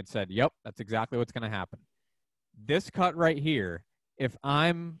 We had said, yep, that's exactly what's going to happen. This cut right here, if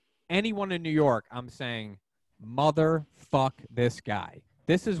I'm anyone in New York, I'm saying, motherfuck this guy.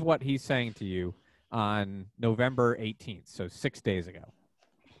 This is what he's saying to you on November 18th, so 6 days ago.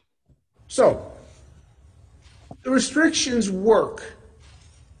 So, the restrictions work.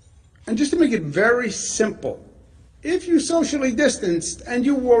 And just to make it very simple, if you socially distanced and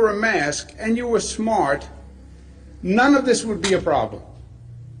you wore a mask and you were smart, none of this would be a problem.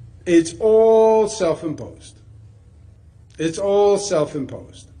 It's all self-imposed. It's all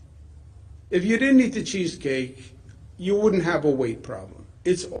self-imposed. If you didn't eat the cheesecake, you wouldn't have a weight problem.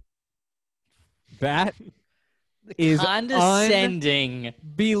 It's all. That is condescending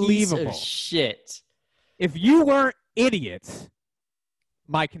unbelievable. piece of shit. If you weren't idiots,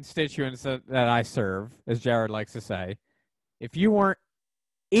 my constituents that I serve, as Jared likes to say, if you weren't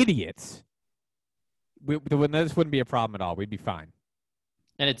idiots, this wouldn't be a problem at all. We'd be fine.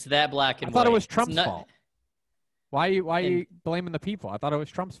 And it's that black and I thought white. it was Trump's fault. Why are you blaming the people? I thought it was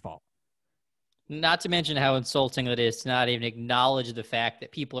Trump's fault. Not to mention how insulting it is to not even acknowledge the fact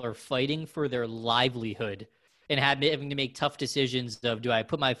that people are fighting for their livelihood and having to make tough decisions of, do I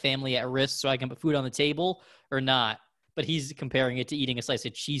put my family at risk so I can put food on the table or not? But he's comparing it to eating a slice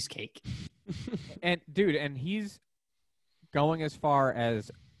of cheesecake. And he's going as far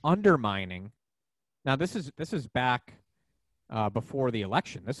as undermining. Now this is back before the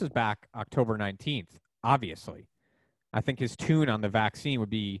election. This is back October 19th, obviously. I think his tune on the vaccine would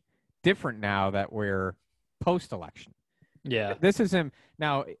be different now that we're post-election. Yeah. This is him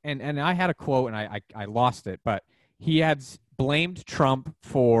now, and I had a quote and I lost it, but he had blamed Trump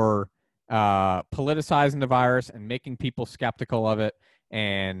for politicizing the virus and making people skeptical of it,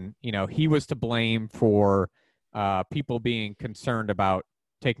 and he was to blame for people being concerned about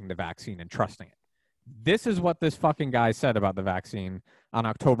taking the vaccine and trusting it. This is what this fucking guy said about the vaccine on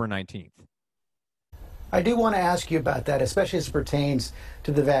October 19th. I do want to ask you about that, especially as it pertains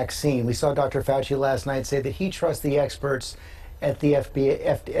to the vaccine. We saw Dr. Fauci last night say that he trusts the experts at the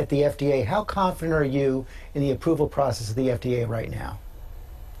FDA. How confident are you in the approval process of the FDA right now?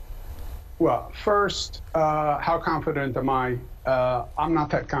 Well, first, how confident am I? I'm not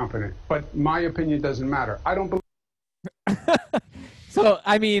that confident, but my opinion doesn't matter. I don't believe. So,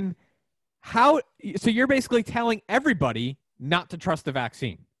 I mean, so you're basically telling everybody not to trust the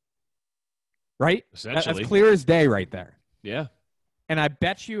vaccine, right? Essentially. That's clear as day right there. Yeah. And I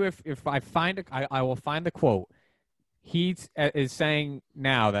bet you if I find I will find the quote. He is saying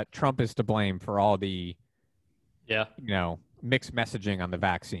now that Trump is to blame for all the, mixed messaging on the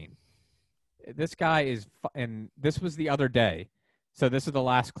vaccine. This guy is, and this was the other day, so this is the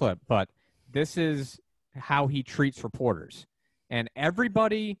last clip, but this is how he treats reporters. And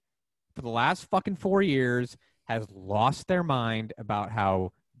everybody for the last fucking 4 years has lost their mind about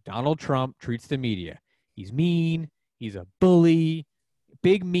how Donald Trump treats the media. He's mean. He's a bully,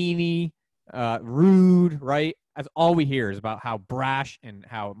 big meanie, rude, right? That's all we hear is about how brash and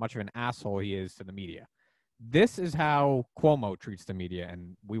how much of an asshole he is to the media. This is how Cuomo treats the media,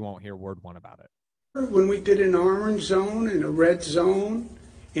 and we won't hear word one about it. When we did an orange zone and a red zone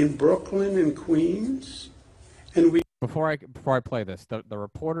in Brooklyn and Queens, and we... Before I play this, the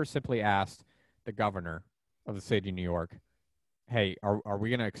reporter simply asked the governor of the state of New York, hey, are we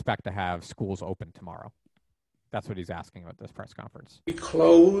going to expect to have schools open tomorrow? That's what he's asking at this press conference. We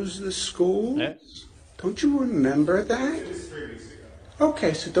closed the schools? Yeah. Don't you remember that? It was 3 weeks ago.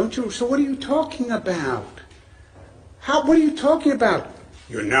 Okay, so what are you talking about? What are you talking about?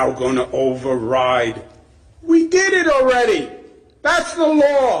 You're now going to override. We did it already. That's the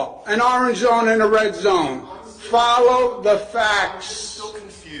law. An orange zone and a red zone. Follow the facts. I'm still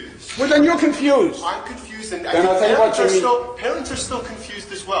confused. Well, then you're confused. I'm confused, and Then I'll tell you what you mean. Parents are still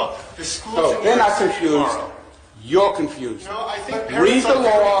confused as well. The schools No, in they're New York not City confused. tomorrow. You're confused. No, I think Read parents the are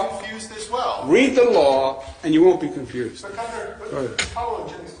very law. confused as well. Read the law, and you won't be confused. But Governor,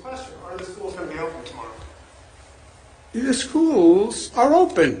 following Jim's question, are the schools going to be open tomorrow? The schools are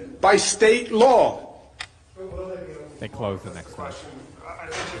open by state law. They close the next day.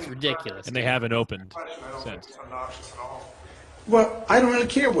 It's ridiculous. And they haven't opened I don't think since. it's obnoxious at all. Well, I don't really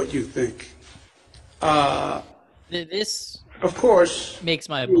care what you think. This Of course, makes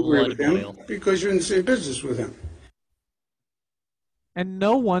my you agree blood with him boil. because you're in the same business with him. And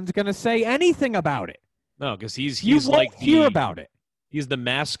no one's going to say anything about it. No, because he's You won't like hear about it. He's the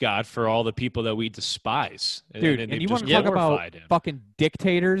mascot for all the people that we despise. Dude, and they've you want just to talk about glorified him. fucking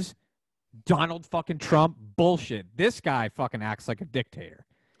dictators? Donald fucking Trump? Bullshit. This guy fucking acts like a dictator.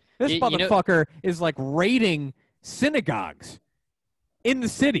 This You know- motherfucker is like raiding synagogues in the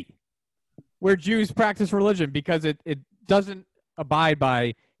city where Jews practice religion because it doesn't abide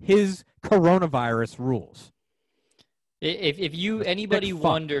by his coronavirus rules. If anybody fuck.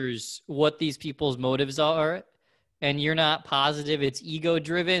 wonders what these people's motives are, and you're not positive it's ego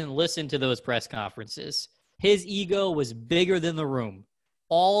driven, listen to those press conferences. His ego was bigger than the room.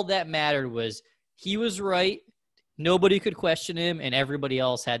 All that mattered was he was right, nobody could question him, and everybody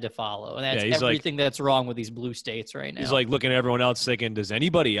else had to follow. And that's Yeah, he's like- everything that's wrong with these blue states right now. He's like looking at everyone else thinking, does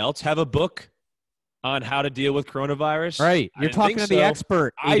anybody else have a book on how to deal with coronavirus? Right. I You're didn't talking think to the so.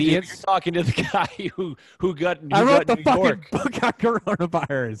 expert, I do. You're idiots. talking to the guy who got I wrote the New fucking York, book on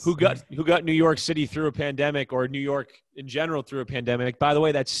coronavirus. who got New York City through a pandemic, or New York in general through a pandemic. By the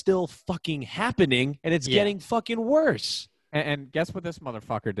way, that's still fucking happening, and it's Yeah. getting fucking worse. And guess what this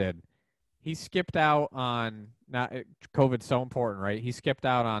motherfucker did? He skipped out on COVID's so important, right? He skipped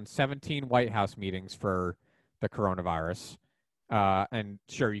out on 17 White House meetings for the coronavirus. And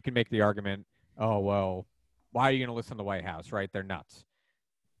sure, you can make the argument, oh, well, why are you going to listen to the White House, right? They're nuts.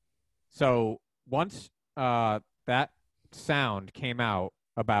 So once that sound came out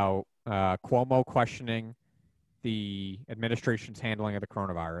about Cuomo questioning the administration's handling of the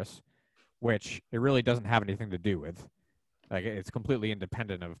coronavirus, which it really doesn't have anything to do with. Like, it's completely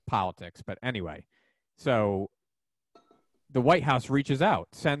independent of politics. But anyway, so the White House reaches out,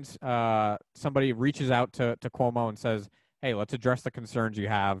 sends somebody reaches out to Cuomo and says, hey, let's address the concerns you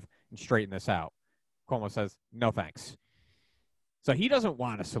have and straighten this out. Cuomo says, no, thanks. So he doesn't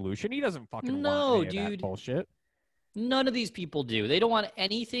want a solution. He doesn't fucking want any of that bullshit. None of these people do. They don't want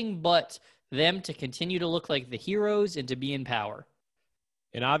anything but them to continue to look like the heroes and to be in power.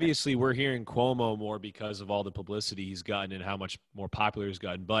 And obviously, we're hearing Cuomo more because of all the publicity he's gotten and how much more popular he's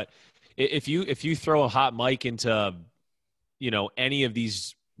gotten. But if you throw a hot mic into, any of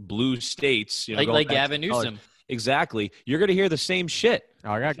these blue states, Like going back to Gavin college, Newsom. exactly, you're going to hear the same shit.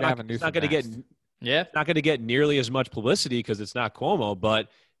 Oh, I got Gavin Newsom. It's not going to get Yeah. not going to get nearly as much publicity because it's not Cuomo, but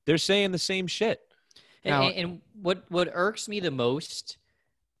they're saying the same shit. Now- And what irks me the most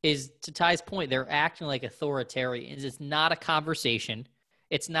is, to Ty's point, they're acting like authoritarians. It's not a conversation.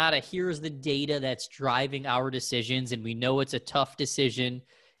 It's not a here's the data that's driving our decisions, and we know it's a tough decision.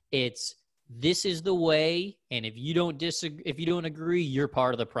 It's this is the way, and if you don't disagree, if you don't agree, you're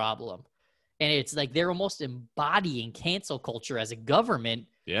part of the problem. And it's like they're almost embodying cancel culture as a government.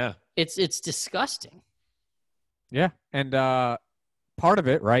 Yeah. It's disgusting. Yeah. And part of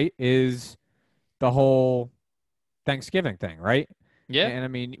it, right, is the whole Thanksgiving thing, right? Yeah. And I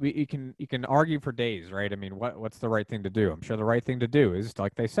mean, you can argue for days, right? I mean, what's the right thing to do? I'm sure the right thing to do is,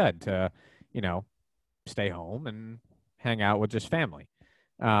 like they said, to, stay home and hang out with just family.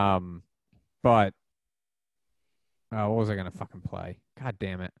 But what was I gonna fucking play? God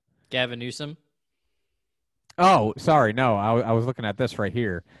damn it! Gavin Newsom. Oh, sorry, no, I was looking at this right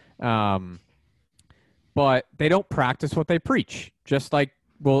here. But they don't practice what they preach, just like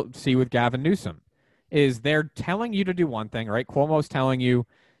we'll see with Gavin Newsom. Is they're telling you to do one thing, right? Cuomo's telling you,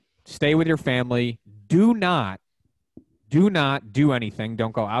 stay with your family. Do not do anything.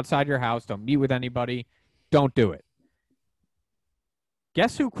 Don't go outside your house. Don't meet with anybody. Don't do it.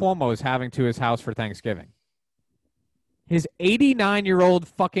 Guess who Cuomo is having to his house for Thanksgiving? His 89-year-old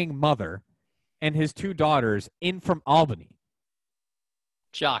fucking mother and his two daughters in from Albany.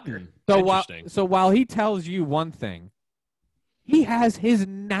 Shocker. So while he tells you one thing, he has his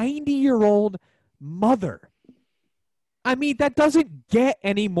 90-year-old mother. I mean, that doesn't get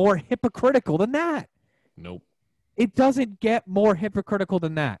any more hypocritical than that. Nope. It doesn't get more hypocritical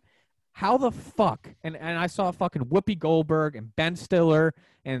than that. How the fuck? And I saw fucking Whoopi Goldberg and Ben Stiller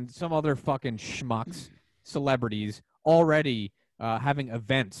and some other fucking schmucks, celebrities, already having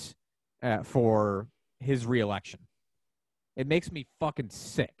events for his reelection. It makes me fucking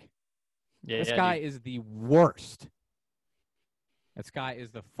sick. Yeah, This yeah, guy dude. is the worst. This guy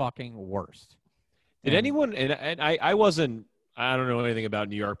is the fucking worst. Did And anyone, and I wasn't, I don't know anything about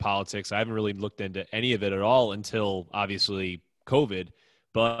New York politics. I haven't really looked into any of it at all until obviously COVID.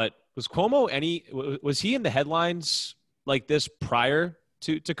 But was Cuomo was he in the headlines like this prior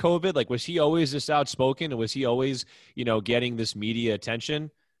to COVID? Like, was he always this outspoken, and was he always, getting this media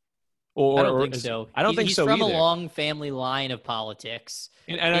attention? I don't think so. I don't think He's so from either. a long family line of politics.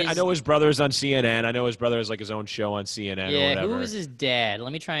 And I know his brother's on CNN. I know his brother has like his own show on CNN or Yeah, whatever. who is his dad?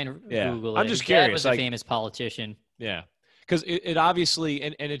 Let me try and Yeah, Google I'm it. just His dad curious, was a like- famous politician. Yeah, because it obviously,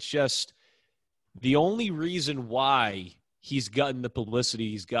 and it's just the only reason why he's gotten the publicity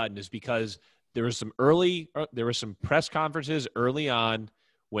he's gotten is because there were some press conferences early on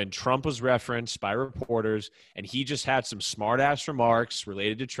when Trump was referenced by reporters, and he just had some smart ass remarks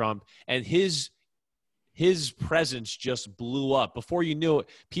related to Trump, and his presence just blew up. Before you knew it,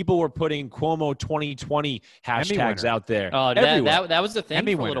 people were putting Cuomo 2020 hashtags winner. out there. Oh, everywhere. that was the thing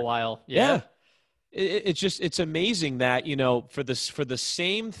Emmy for a little winner. while. Yeah. It's amazing that, for the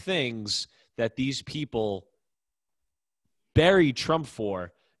same things that these people bury Trump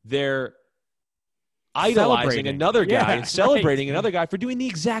for, they're idolizing Celebrating. another guy Yeah, and celebrating right. another guy for doing the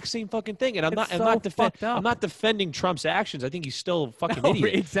exact same fucking thing. And It's so fucked up. I'm not defending Trump's actions. I think he's still a fucking No,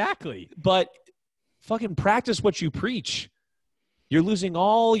 idiot. exactly. But fucking practice what you preach. You're losing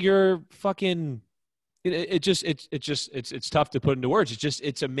all your fucking. It's tough to put into words.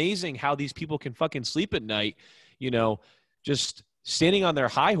 It's amazing how these people can fucking sleep at night, just standing on their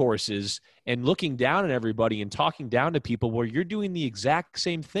high horses and looking down at everybody and talking down to people where you're doing the exact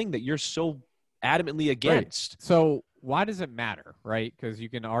same thing that you're so adamantly against. Right. So why does it matter, right? Because you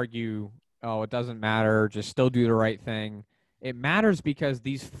can argue, oh, it doesn't matter. Just still do the right thing. It matters because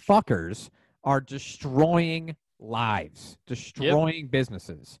these fuckers are destroying lives, destroying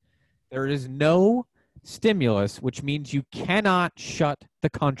businesses. There is no stimulus, which means you cannot shut the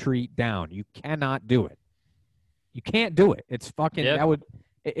country down. You cannot do it. You can't do it. It's fucking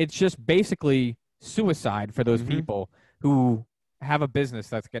it's just basically suicide for those people who have a business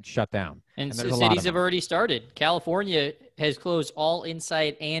that gets shut down. And there's a lot cities of have them. already started. California has closed all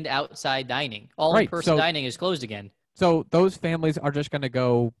inside and outside dining. All Right, in-person so- dining is closed again. So those families are just going to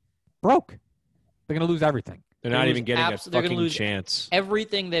go broke. They're going to lose everything. They're not They even lose getting a they're gonna fucking lose chance.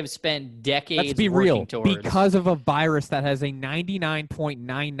 Everything they've spent decades Let's be working real. towards. Because of a virus that has a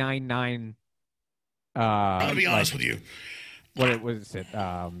 99.999 I'm gonna be honest with you. what was it?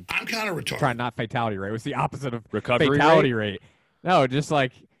 I'm kind of retarded. Try not fatality rate. It was the opposite of Recovery fatality rate. No, just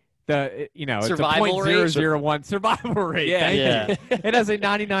like it's Survival a rate? 0.001 survival rate. Yeah, Thank yeah. you. It has a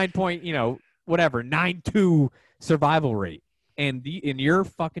 99 point, 92 survival rate. And you're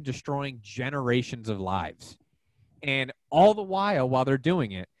fucking destroying generations of lives. And all the while they're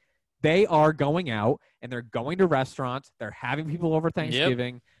doing it, they are going out and they're going to restaurants. They're having people over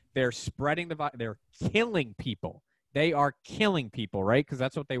Thanksgiving. They're spreading the virus. They're killing people. They are killing people, right? Because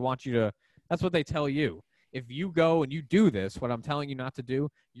that's what they want you to. That's what they tell you. If you go and you do this, what I'm telling you not to do,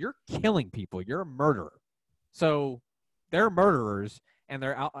 you're killing people. You're a murderer. So they're murderers, and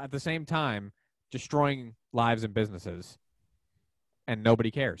they're out at the same time destroying lives and businesses. And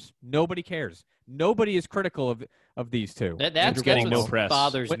nobody cares. Nobody cares. Nobody is critical of these two. That's getting what no press.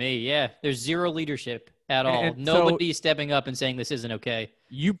 bothers But- me. Yeah, there's zero leadership at all. and so- Nobody's stepping up and saying this isn't okay.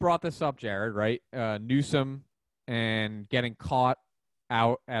 You brought this up, Jared, right? Newsom and getting caught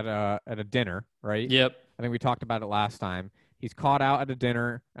out at a dinner, right? Yep. I think we talked about it last time. He's caught out at a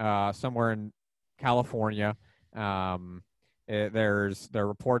dinner somewhere in California. There are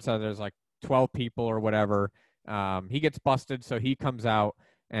reports that there's like 12 people or whatever. He gets busted, so he comes out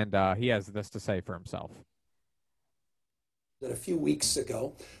and he has this to say for himself. That a few weeks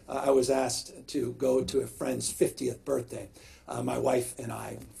ago, I was asked to go to a friend's 50th birthday. My wife and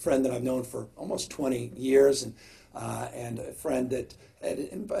I, a friend that I've known for almost 20 years, and a friend that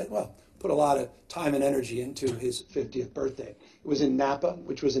had, put a lot of time and energy into his 50th birthday. It was in Napa,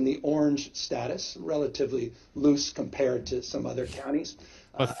 which was in the orange status, relatively loose compared to some other counties.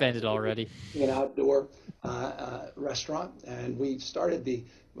 Offended already. An outdoor restaurant, and we started the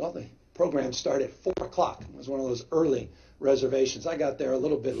program started at 4 o'clock. It was one of those early reservations. I got there a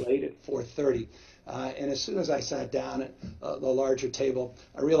little bit late at 4:30, and as soon as I sat down at the larger table,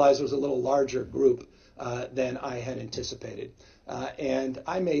 I realized it was a little larger group than I had anticipated, and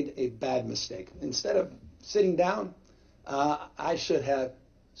I made a bad mistake. Instead of sitting down, I should have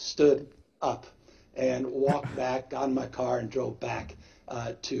stood up and walked back, got in my car, and drove back.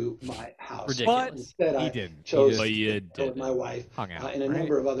 to my house. Ridiculous. Instead, He I didn't. chose But to you go with my wife hung out, and a right?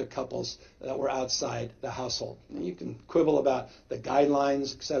 number of other couples that were outside the household. And you can quibble about the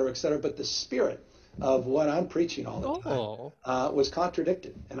guidelines, et cetera, but the spirit of what I'm preaching all the time was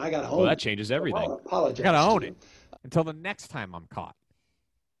contradicted, and I got to own Well, that it. changes everything. I apologize. You gotta own to it until the next time I'm caught.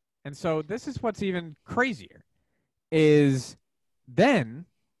 And so this is what's even crazier is then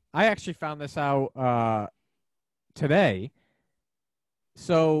I actually found this out today.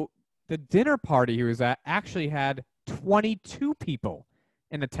 So the dinner party he was at actually had 22 people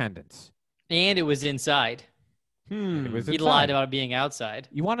in attendance. And it was inside. It was He inside. lied about it being outside.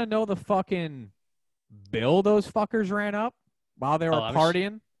 You want to know the fucking bill those fuckers ran up while they were I'm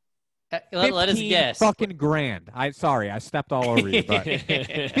partying? Let us guess. Fucking grand. I stepped all over you, but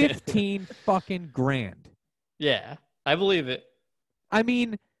 15 fucking grand. Yeah, I believe it. I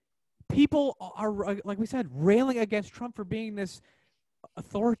mean, people are, like we said, railing against Trump for being this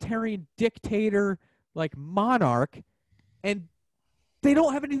authoritarian dictator, like monarch, and they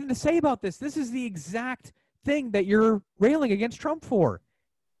don't have anything to say about this. This is the exact thing that you're railing against Trump for,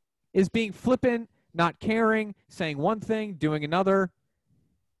 is being flippant, not caring, saying one thing, doing another,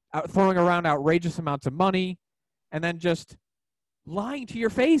 throwing around outrageous amounts of money, and then just lying to your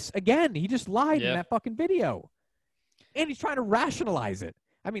face again. He just lied in that fucking video. And he's trying to rationalize it.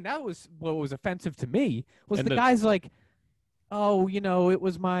 I mean, that was what was offensive to me, was the guy's like, oh, it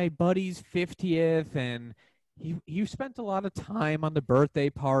was my buddy's 50th, and he spent a lot of time on the birthday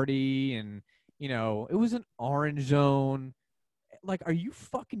party, and, it was an orange zone. Like, are you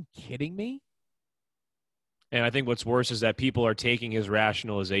fucking kidding me? And I think what's worse is that people are taking his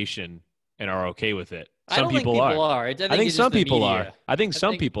rationalization and are okay with it. I don't think people are. I think some people are. I think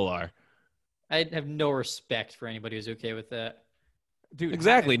some people are. I have no respect for anybody who's okay with that. Dude,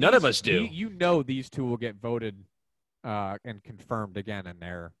 exactly. None of us do. These two will get voted and confirmed again in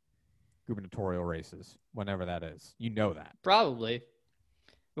their gubernatorial races, whenever that is. You know that. Probably.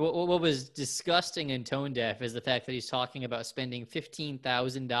 What was disgusting and tone deaf is the fact that he's talking about spending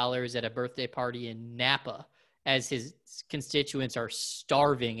 $15,000 at a birthday party in Napa as his constituents are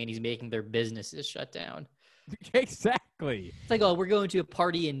starving and he's making their businesses shut down. Exactly. It's like, oh, we're going to a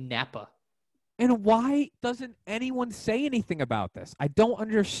party in Napa. And why doesn't anyone say anything about this? I don't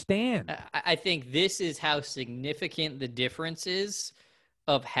understand. I think this is how significant the difference is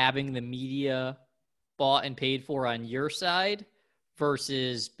of having the media bought and paid for on your side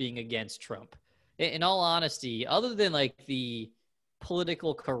versus being against Trump. In all honesty, other than like the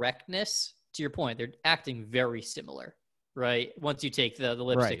political correctness, to your point, they're acting very similar, right? Once you take the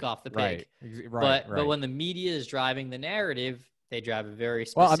lipstick off the pig. But when the media is driving the narrative, they drive a very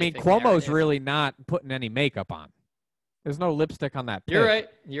specific Cuomo's narrative. really not putting any makeup on. There's no lipstick on that pig.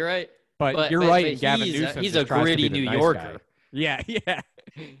 You're right. But you're right, and Gavin Newsom he's a gritty New Yorker. Yeah.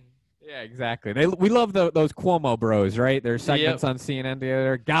 Yeah, exactly. We love those Cuomo bros, right? Their segments on CNN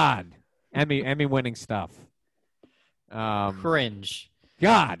together. God, Emmy winning stuff. Cringe.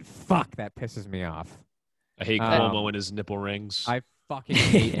 God, fuck, that pisses me off. I hate Cuomo and his nipple rings. I fucking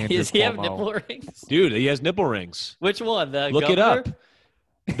hate Andrew Does he Cuomo. have nipple rings? Dude, he has nipple rings. Which one? The Look governor? it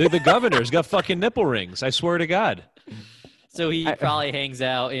up. The governor's got fucking nipple rings. I swear to God. So he probably hangs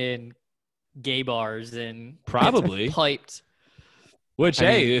out in gay bars and probably gets piped. Which,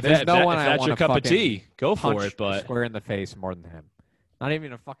 hey, if that's your cup of tea, go for it. But square in the face more than him. Not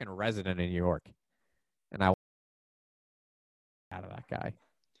even a fucking resident in New York. And I out of that guy.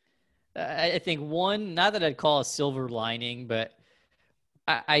 I think one, not that I'd call a silver lining, but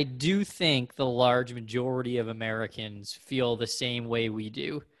I do think the large majority of Americans feel the same way we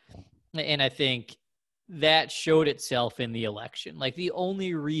do. And I think that showed itself in the election. Like, the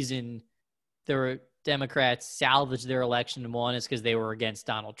only reason the Democrats salvaged their election and won is because they were against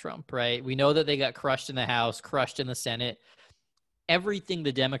Donald Trump, right? We know that they got crushed in the House, crushed in the Senate. Everything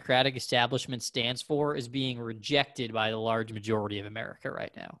the Democratic establishment stands for is being rejected by the large majority of America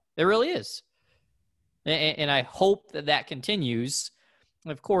right now. It really is. And I hope that that continues.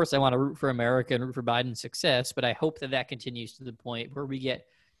 Of course, I want to root for America and root for Biden's success, but I hope that that continues to the point where we get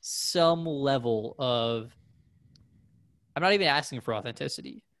some level of, I'm not even asking for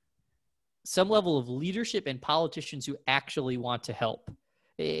authenticity, some level of leadership and politicians who actually want to help.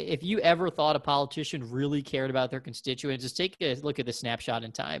 If you ever thought a politician really cared about their constituents, just take a look at the snapshot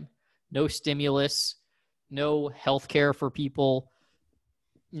in time. No stimulus, no health care for people,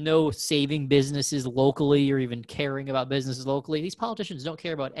 no saving businesses locally or even caring about businesses locally. These politicians don't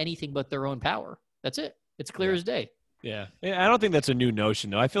care about anything but their own power. That's it. It's clear as day. Yeah. I don't think that's a new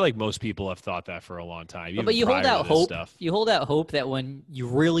notion, though. I feel like most people have thought that for a long time. But you hold out hope. You hold out hope that when you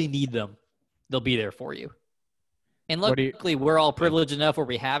really need them, they'll be there for you. And luckily, we're all privileged enough where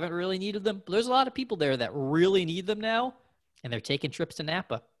we haven't really needed them. But there's a lot of people there that really need them now, and they're taking trips to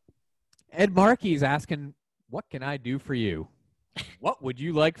Napa. Ed Markey's asking, what can I do for you? What would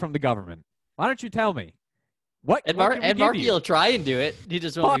you like from the government? Why don't you tell me? Ed Markey will try and do it. He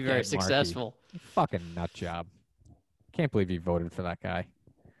just won't be very successful. Fucking nut job. Can't believe you voted for that guy.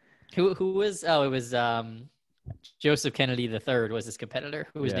 Who was? Oh, it was Joseph Kennedy III was his competitor.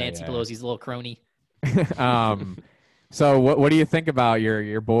 Who was Nancy Pelosi's little crony. So what do you think about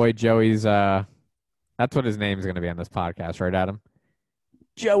your boy Joey's? That's what his name is going to be on this podcast, right, Adam?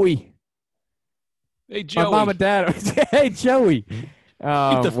 Joey. Hey, Joey. My mom and dad. Hey, Joey. Keep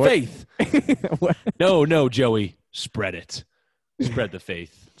the faith. No, Joey. Spread it. Spread the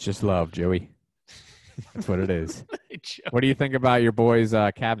faith. Just love, Joey. That's what it is. What do you think about your boys'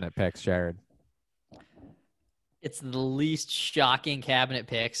 cabinet picks, Jared? It's the least shocking cabinet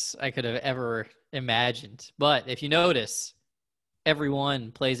picks I could have ever imagined. But if you notice,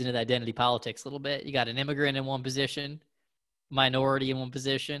 everyone plays into the identity politics a little bit. You got an immigrant in one position, minority in one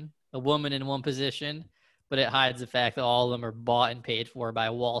position, a woman in one position, but it hides the fact that all of them are bought and paid for by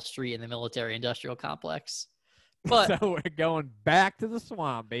Wall Street and the military-industrial complex. But so we're going back to the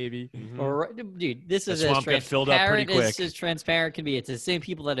swamp, baby. Dude, this is swamp got filled up pretty quick. As transparent can be. It's the same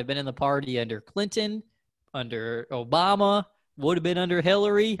people that have been in the party under Clinton, under Obama, would have been under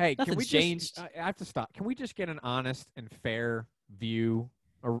Hillary. Hey, nothing's changed. I have to stop. Can we just get an honest and fair view,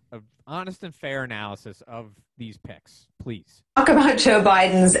 honest and fair analysis of these picks, please? Talk about Joe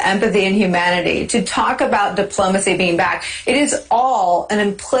Biden's empathy and humanity, to talk about diplomacy being back. It is all an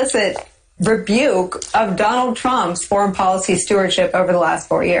implicit rebuke of Donald Trump's foreign policy stewardship over the last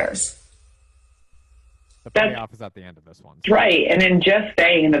 4 years. The payoff is at the end of this one. Right. And then just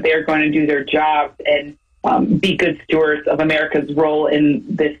saying that they're going to do their jobs and be good stewards of America's role in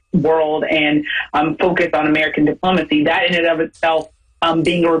this world and focus on American diplomacy, that in and of itself,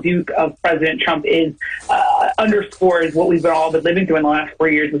 being a rebuke of President Trump is underscores what we've all been living through in the last 4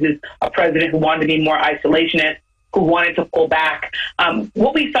 years, which is a president who wanted to be more isolationist, who wanted to pull back.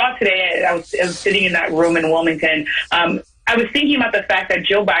 What we saw today, I was sitting in that room in Wilmington, I was thinking about the fact that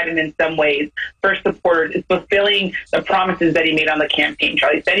Joe Biden, in some ways, first supported, is fulfilling the promises that he made on the campaign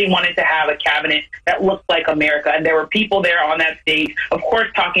trail. He said he wanted to have a cabinet that looked like America, and there were people there on that stage, of course,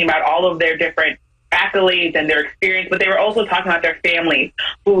 talking about all of their different accolades and their experience, but they were also talking about their families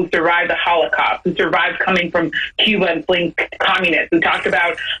who survived the Holocaust, who survived coming from Cuba and fleeing communists, who talked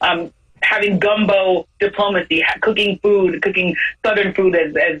about having gumbo diplomacy, cooking Southern food,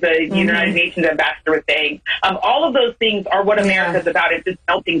 as the United Nations ambassador was saying. All of those things are what America's about. It's this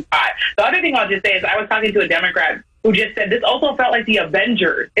melting pot. The other thing I'll just say is I was talking to a Democrat who just said this also felt like the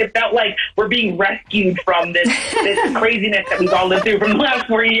Avengers. It felt like we're being rescued from this craziness that we've all lived through from the last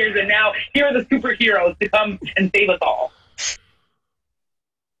 4 years, and now here are the superheroes to come and save us all.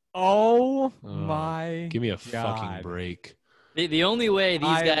 Oh my! Give me a God. fucking break. The only way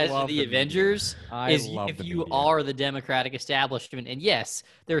these guys are the Avengers is if you are the Democratic establishment. And yes,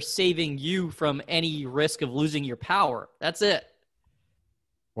 they're saving you from any risk of losing your power. That's it.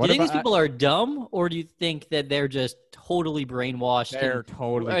 Do you think these people are dumb, or do you think that they're just totally brainwashed? They're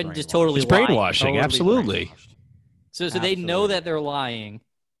totally brainwashed. Just totally It's lying? brainwashing, absolutely. Brainwashed. So they know that they're lying,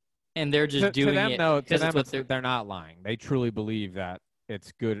 and they're just doing to them, it. No, to because them, they're not lying. They truly believe that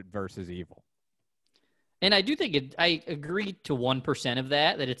it's good versus evil. And I do think I agree to 1% of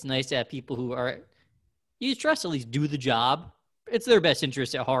that it's nice to have people who are, you trust at least do the job. It's their best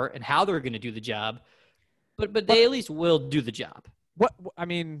interest at heart and how they're going to do the job. But they at least will do the job. What I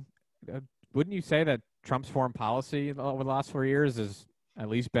mean, wouldn't you say that Trump's foreign policy over the last 4 years has at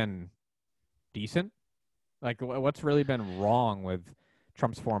least been decent? Like, what's really been wrong with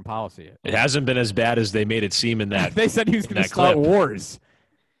Trump's foreign policy? It hasn't been as bad as they made it seem in that. They said he was going to start wars.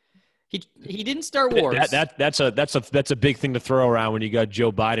 He didn't start wars. That's a big thing to throw around when you got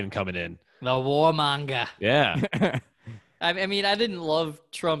Joe Biden coming in. The warmonger. Yeah. I mean, I didn't love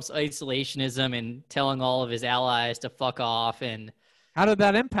Trump's isolationism and telling all of his allies to fuck off. And how did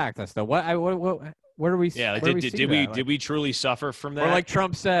that impact us, though? Where do we? Yeah. Did we truly suffer from that? Or like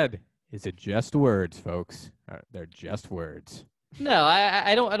Trump said, is it just words, folks? They're just words. No,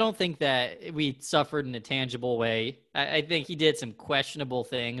 I don't think that we suffered in a tangible way. I think he did some questionable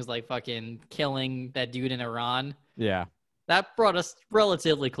things, like fucking killing that dude in Iran. Yeah. That brought us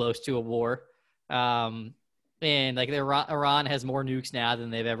relatively close to a war. And like Iran has more nukes now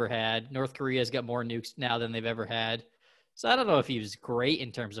than they've ever had. North Korea's got more nukes now than they've ever had. So I don't know if he was great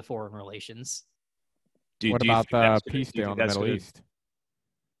in terms of foreign relations. What about the peace deal in the Middle East?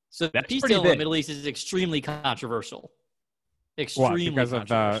 So the peace deal in the Middle East is extremely controversial. Extremely because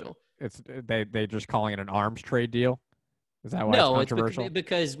controversial. they just calling it an arms trade deal? Is that why No, it's controversial?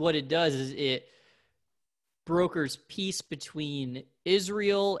 because what it does is it brokers peace between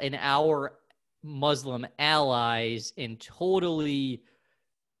Israel and our Muslim allies and totally,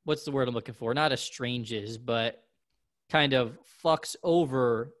 what's the word I'm looking for? Not estranges, but kind of fucks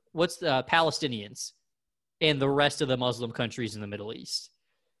over what's the Palestinians and the rest of the Muslim countries in the Middle East.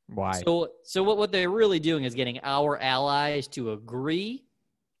 Why? So what they're really doing is getting our allies to agree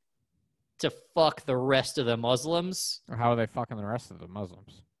to fuck the rest of the Muslims. Or how are they fucking the rest of the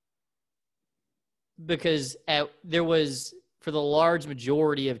Muslims? Because there was, for the large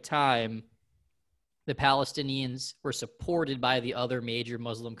majority of time, the Palestinians were supported by the other major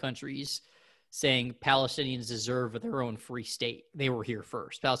Muslim countries, saying Palestinians deserve their own free state. They were here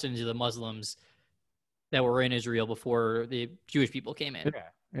first. Palestinians are the Muslims that were in Israel before the Jewish people came in.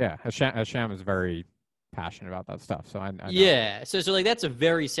 Yeah. Hashem is very passionate about that stuff. So I know. Yeah. So like that's a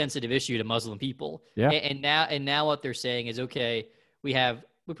very sensitive issue to Muslim people. Yeah. And now what they're saying is, okay, we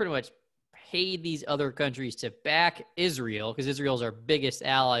pretty much paid these other countries to back Israel, because Israel's our biggest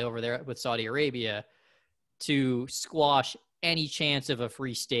ally over there with Saudi Arabia, to squash any chance of a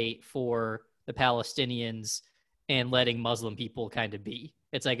free state for the Palestinians and letting Muslim people kind of be.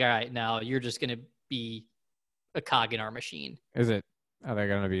 It's like, all right, now you're just going to be a cog in our machine. Are there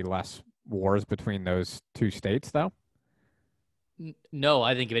going to be less wars between those two states, though? No,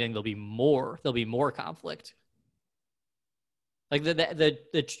 I think if anything, there'll be more conflict. Like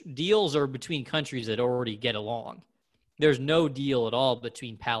the deals are between countries that already get along. There's no deal at all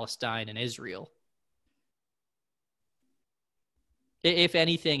between Palestine and Israel. If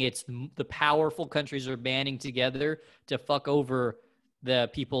anything, it's the powerful countries are banding together to fuck over the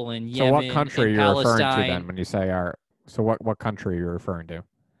people in Yemen. So what country and you're Palestine. referring to then when you say our? So what country you're referring to?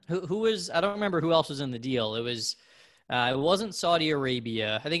 Who was? I don't remember who else was in the deal. It was. It wasn't Saudi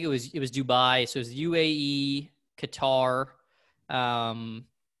Arabia. I think it was Dubai. So it was UAE, Qatar, and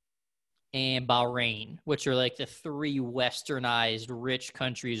Bahrain, which are like the three westernized rich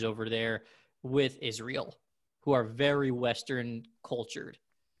countries over there with Israel, who are very Western cultured.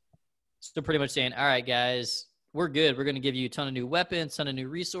 So pretty much saying, all right, guys, we're good. We're going to give you a ton of new weapons, ton of new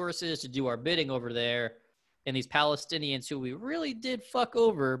resources to do our bidding over there. And these Palestinians who we really did fuck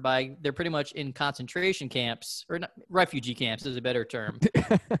over they're pretty much in concentration camps, or not, refugee camps is a better term.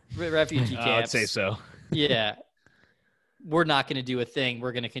 Refugee camps. I'd say so. Yeah. We're not going to do a thing.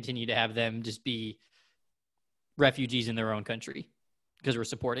 We're going to continue to have them just be refugees in their own country because we're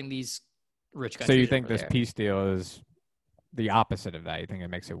supporting these rich countries. So you think over this there. peace deal is the opposite of that? You think it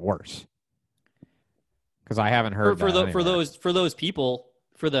makes it worse? Because I haven't heard for that those people,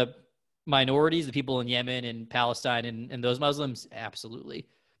 for the minorities, the people in Yemen and Palestine and those Muslims, absolutely.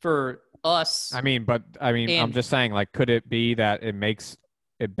 For us, I'm just saying, like, could it be that it makes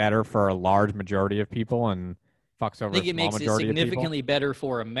it better for a large majority of people and fucks over I think a it small makes it majority of people? significantly better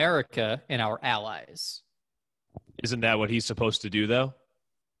for America and our allies. Isn't that what he's supposed to do, though?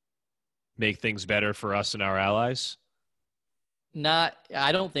 Make things better for us and our allies?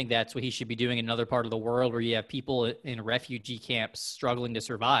 I don't think that's what he should be doing in another part of the world where you have people in refugee camps struggling to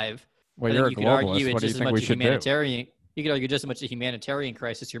survive. Well, you're a globalist. What do you think we should do? You could argue just as much a humanitarian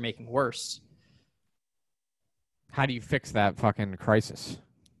crisis you're making worse. How do you fix that fucking crisis?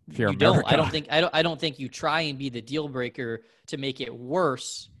 If you're You don't. America? I don't think you try and be the deal breaker to make it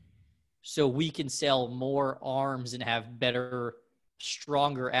worse, so we can sell more arms and have better,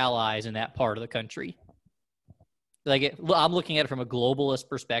 stronger allies in that part of the country. I'm looking at it from a globalist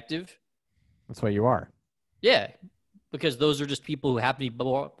perspective. That's what you are. Yeah, because those are just people who happen to be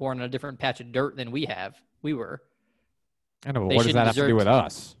born on a different patch of dirt than we were. I know, but They what does that have to do with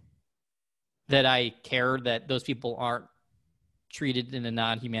us? That I care that those people aren't treated in a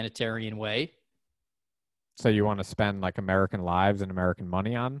non-humanitarian way. So you want to spend like American lives and American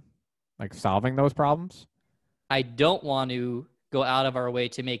money on like solving those problems? I don't want to go out of our way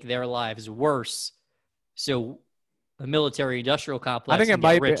to make their lives worse. So the military-industrial complex. I think it can get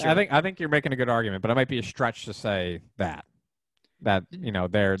might be. richer. I think you're making a good argument, but it might be a stretch to say that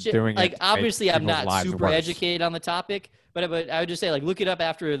they're doing like it to obviously make I'm people's not lives super worse. educated on the topic, but I would just say, like, look it up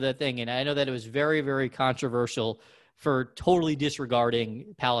after the thing. And I know that it was very, very controversial for totally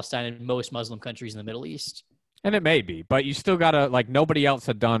disregarding Palestine and most Muslim countries in the Middle East. And it may be, but you still gotta, like, nobody else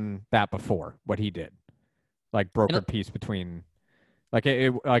had done that before. What he did, like, brokered peace between, like,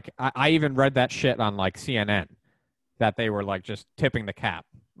 I even read that shit on like CNN that they were like just tipping the cap.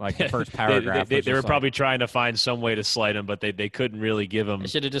 Like the first paragraph. they were probably trying to find some way to slight him, but they couldn't really give him. I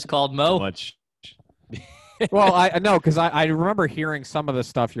should have just called Mo. Much. Well, I know, because I remember hearing some of the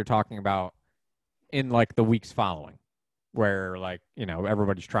stuff you're talking about in like the weeks following. where like,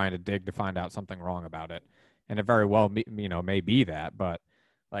 everybody's trying to dig to find out something wrong about it. And it very well, may be that, but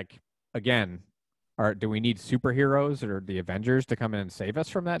like, again, do we need superheroes or the Avengers to come in and save us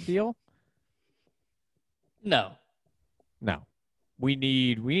from that deal? No. We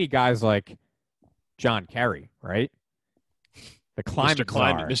need guys like John Kerry, right? The climate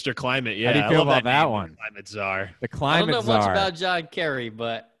czar. Mr. Climate, yeah. How do you feel about that one? Climate czar. The climate I don't know czar. much about John Kerry,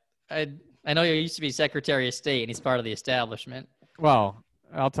 but I know he used to be Secretary of State, and he's part of the establishment. Well,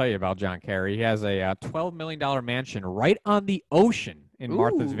 I'll tell you about John Kerry. He has a $12 million mansion right on the ocean in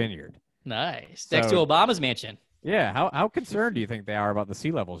Martha's Vineyard. Nice. Next to Obama's mansion. Yeah. How concerned do you think they are about the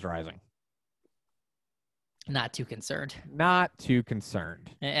sea levels rising? Not too concerned. Not too concerned.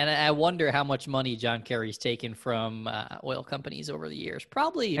 And I wonder how much money John Kerry's taken from oil companies over the years.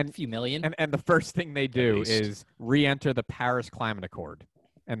 Probably a few million. And the first thing they do is re-enter the Paris Climate Accord,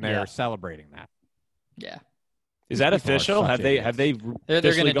 and they're celebrating that. Yeah. Is that official? Have they They're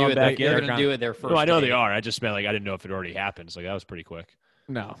going to do it. They're going to do it their first. No, I know day. they are. I just meant I didn't know if it already happened. So that was pretty quick.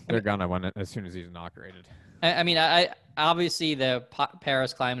 No, they're gonna win it as soon as he's inaugurated. I obviously the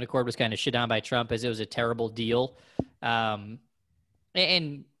Paris Climate Accord was kind of shit on by Trump as it was a terrible deal, and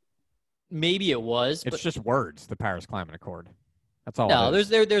maybe it was. It's just words. The Paris Climate Accord. That's all. No,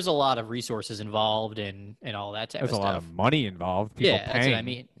 there's a lot of resources involved and all that type of stuff. There's a lot of money involved. People paying. That's what I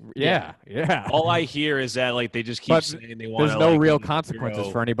mean. Yeah. All I hear is that like they just keep saying they want. There's no real consequences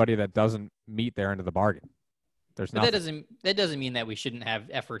for anybody that doesn't meet their end of the bargain. There's but nothing. that doesn't mean that we shouldn't have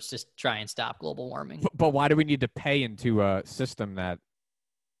efforts to try and stop global warming. But why do we need to pay into a system that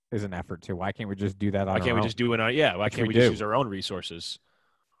is an effort to? Why can't we just do that on our own? Why can't we just do it? Yeah. Why can't we just use our own resources?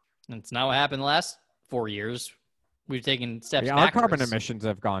 That's not what happened the last 4 years. We've taken steps our backwards. carbon emissions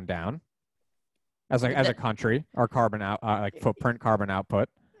have gone down as a country. Our carbon footprint, carbon output.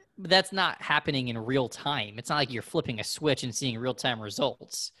 But that's not happening in real time. It's not like you're flipping a switch and seeing real time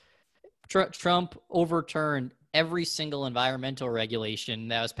results. Trump overturned every single environmental regulation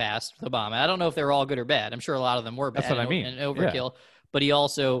that was passed with Obama. I don't know if they're all good or bad. I'm sure a lot of them were bad. That's what I mean. And overkill. Yeah. But he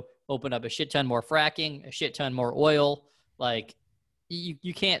also opened up a shit ton more fracking, a shit ton more oil. Like,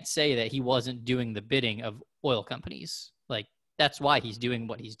 you can't say that he wasn't doing the bidding of oil companies. Like, that's why he's doing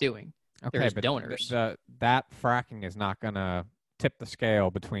what he's doing. Okay, There's but donors. That fracking is not going to tip the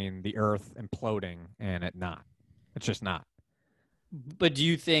scale between the Earth imploding and it not. It's just not. But do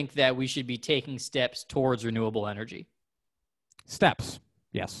you think that we should be taking steps towards renewable energy? Steps,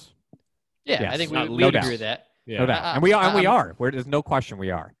 yes. Yeah, yes. I think we would agree with that. Yeah. No doubt. And we are. There's no question we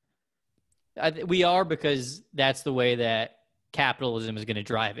are. We are, because that's the way that capitalism is going to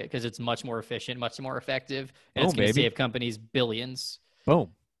drive it, because it's much more efficient, much more effective, and it's going to save companies billions.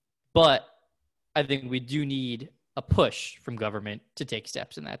 Boom. But I think we do need a push from government to take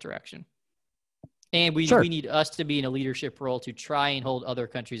steps in that direction. And we need us to be in a leadership role to try and hold other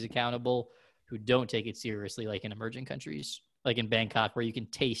countries accountable who don't take it seriously, like in emerging countries, like in Bangkok, where you can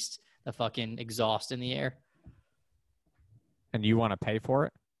taste the fucking exhaust in the air. And you want to pay for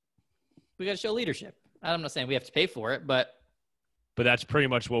it? We got to show leadership. I'm not saying we have to pay for it, but that's pretty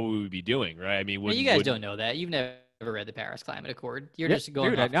much what we would be doing, right? I mean, you guys don't know that. You've never read the Paris Climate Accord. You're just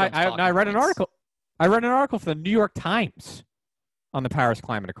going off I read an article. I read an article for the New York Times on the Paris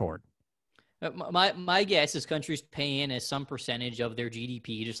Climate Accord. My guess is countries pay in as some percentage of their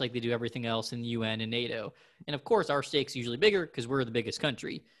GDP, just like they do everything else in the UN and NATO. And of course, our stake's usually bigger because we're the biggest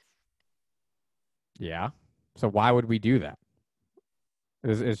country. Yeah. So why would we do that?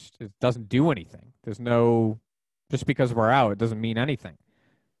 It doesn't do anything. Just because we're out, it doesn't mean anything.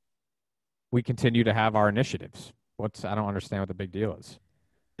 We continue to have our initiatives. I don't understand what the big deal is.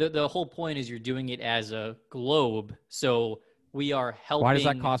 The whole point is you're doing it as a globe, so we are helping. Why does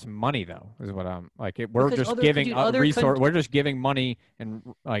that cost money, though? Is what I'm like. We're just giving we're just giving money and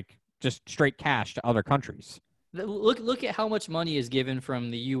like just straight cash to other countries. Look at how much money is given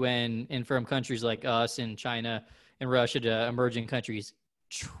from the UN and from countries like us and China and Russia to emerging countries.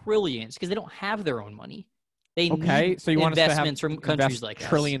 Trillions, because they don't have their own money. They need so you want investments us to from countries like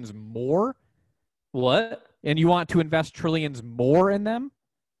trillions more? What? And you want to invest trillions more in them?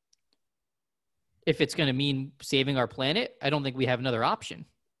 If it's going to mean saving our planet, I don't think we have another option.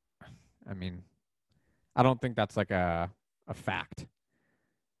 I mean, I don't think that's like a fact.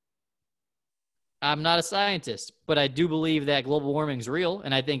 I'm not a scientist, but I do believe that global warming is real,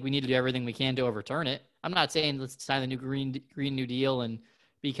 and I think we need to do everything we can to overturn it. I'm not saying let's sign the new Green New Deal and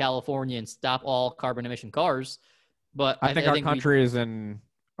be California and stop all carbon emission cars, but I think our country is in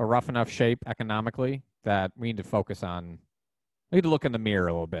a rough enough shape economically that we need to focus on. We need to look in the mirror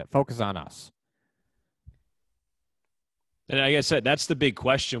a little bit. Focus on us. And like I said, that's the big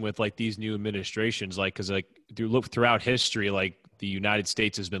question with like these new administrations, like, because like throughout history, like the United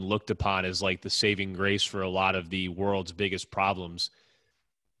States has been looked upon as like the saving grace for a lot of the world's biggest problems.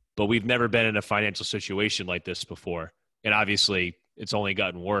 But we've never been in a financial situation like this before. And obviously it's only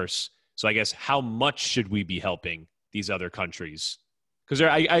gotten worse. So I guess how much should we be helping these other countries? Because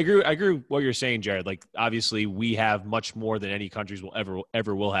I agree with what you're saying, Jared. Like, obviously we have much more than any countries will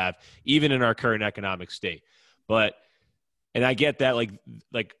ever will have, even in our current economic state. But and I get that,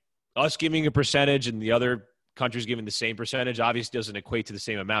 like us giving a percentage and the other countries giving the same percentage obviously doesn't equate to the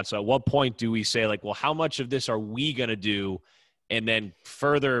same amount. So at what point do we say, like, well, how much of this are we going to do, and then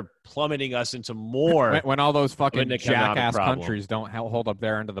further plummeting us into more when all those fucking jackass countries don't hold up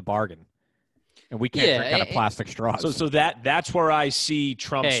their end of the bargain, and we can't drink out of plastic straws. So that's where I see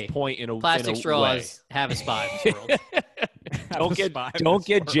Trump's point in a plastic straws way. Have a spot in this world. don't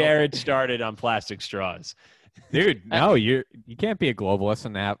get Jared started on plastic straws. Dude, no, you can't be a globalist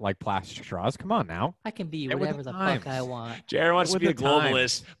and have like plastic straws. Come on now. I can be whatever the fuck I want. Jared wants to be a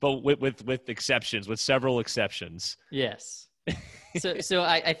globalist, but with exceptions, with several exceptions. Yes. So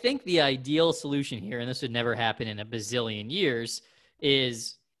I think the ideal solution here, and this would never happen in a bazillion years,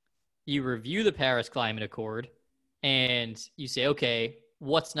 is you review the Paris Climate Accord and you say, okay,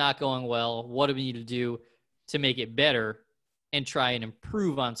 what's not going well? What do we need to do to make it better, and try and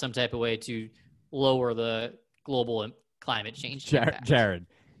improve on some type of way to lower the global climate change. Jared,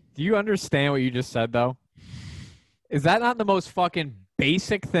 do you understand what you just said, though? Is that not the most fucking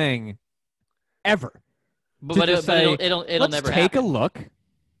basic thing ever? But it'll never take happen. a look.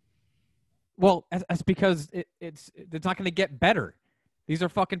 Well, that's because it's not going to get better. These are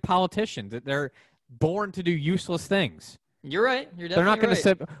fucking politicians. They're born to do useless things. You're right. You're definitely They're not going right. to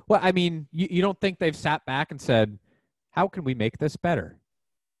sit. Well, I mean, you don't think they've sat back and said, how can we make this better?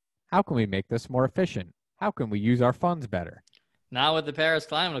 How can we make this more efficient? How can we use our funds better? Now with the Paris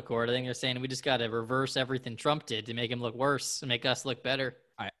Climate Accord, I think they're saying we just got to reverse everything Trump did to make him look worse and make us look better.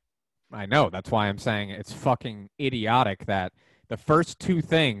 I know. That's why I'm saying it's fucking idiotic that the first two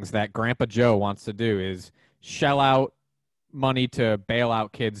things that Grandpa Joe wants to do is shell out money to bail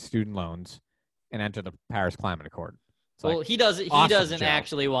out kids' student loans and enter the Paris Climate Accord. Well, he doesn't. He doesn't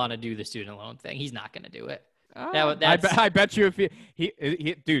actually want to do the student loan thing. He's not going to do it. I bet you if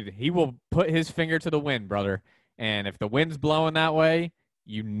he will put his finger to the wind, brother. And if the wind's blowing that way,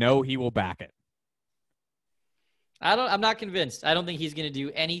 you know he will back it. I'm not convinced. I don't think he's going to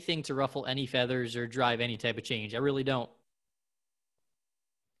do anything to ruffle any feathers or drive any type of change. I really don't.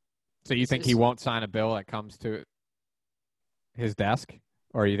 So you think he won't sign a bill that comes to his desk?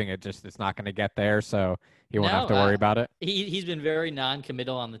 Or you think it's not going to get there, so he won't have to worry about it? He's been very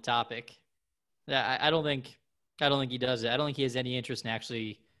non-committal on the topic. I don't think he does it. I don't think he has any interest in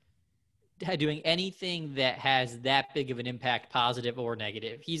actually doing anything that has that big of an impact, positive or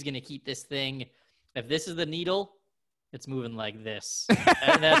negative. He's going to keep this thing. If this is the needle, it's moving like this.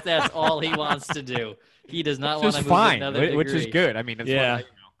 And that's all he wants to do. He does not want to move another degree. Which is good. I mean, it's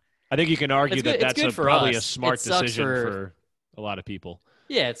I think you can argue that's probably a smart decision for a lot of people.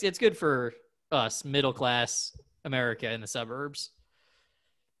 Yeah, it's good for us, middle class America in the suburbs.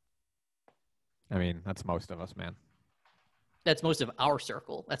 I mean, that's most of us, man. That's most of our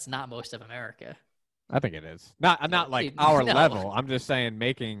circle. That's not most of America. I think it is. Not like our level. I'm just saying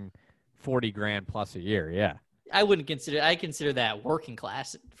making $40,000 plus a year. Yeah. I consider that working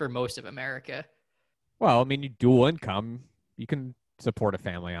class for most of America. Well, I mean, you dual income, you can support a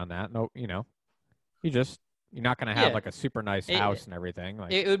family on that. No, you're not going to have like a super nice house and everything.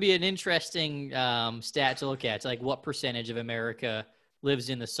 Like, it would be an interesting stat to look at. It's like what percentage of America lives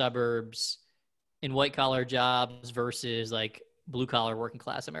in the suburbs in white collar jobs versus like blue collar working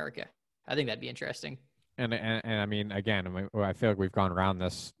class America. I think that'd be interesting. And I mean, again, I feel like we've gone around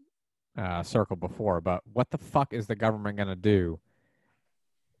this circle before, but what the fuck is the government going to do?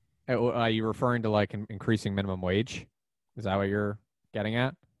 Are you referring to like increasing minimum wage? Is that what you're getting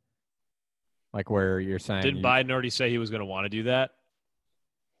at? Like where you're saying... Didn't Biden already say he was going to want to do that?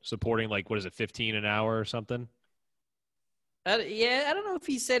 Supporting like, what is it, 15 an hour or something? I don't know if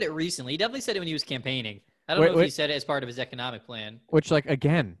he said it recently. He definitely said it when he was campaigning. I don't know if he said it as part of his economic plan. Which, like,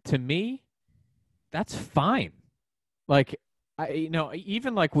 again, to me, that's fine. Like,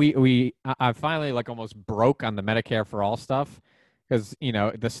 even like I finally like almost broke on the Medicare for All stuff because,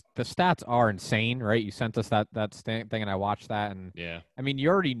 the stats are insane, right? You sent us that thing and I watched that. And yeah, I mean, you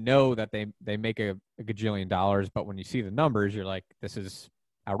already know that they make a gajillion dollars, but when you see the numbers, you're like, this is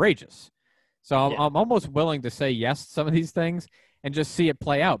outrageous. So I'm almost willing to say yes to some of these things and just see it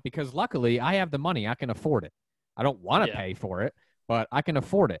play out because luckily I have the money. I can afford it. I don't want to pay for it, but I can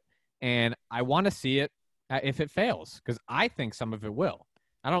afford it. And I want to see it if it fails, because I think some of it will.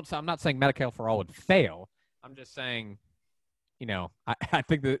 I'm not saying Medicare for all would fail. I'm just saying, I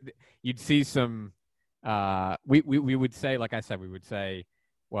think that you'd see some. We would say, like I said, we would say,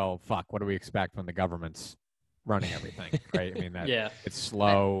 well, fuck, what do we expect when the government's running everything, right? I mean, it's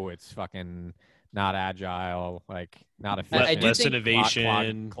slow, it's fucking not agile, like not efficient, less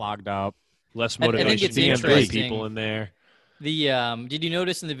innovation, clogged up, less motivation. It's people in there. Did you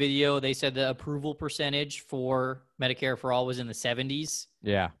notice in the video they said the approval percentage for Medicare for all was in the 70s?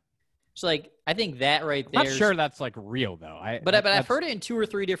 Yeah. So I think that right there. I'm not sure that's real though. But I've heard it in 2 or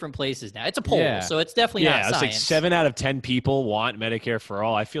 3 different places now. It's a poll, so it's definitely not science. It's like 7 out of 10 people want Medicare for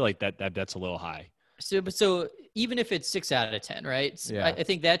all. I feel like that's a little high. So even if it's 6 out of 10, right? Yeah. I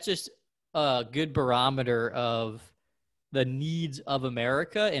think that's just a good barometer of the needs of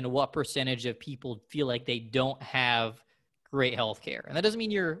America and what percentage of people feel like they don't have great health care. And that doesn't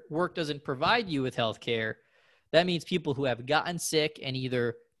mean your work doesn't provide you with health care. That means people who have gotten sick and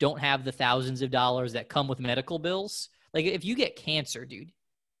either don't have the thousands of dollars that come with medical bills. Like if you get cancer, dude,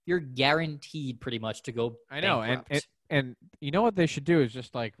 you're guaranteed pretty much to go I know. bankrupt. And you know what they should do is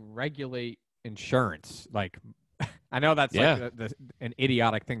just regulate insurance. I know that's an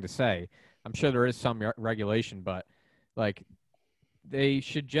idiotic thing to say. I'm sure there is some regulation, but they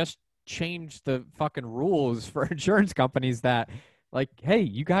should just change the fucking rules for insurance companies that hey,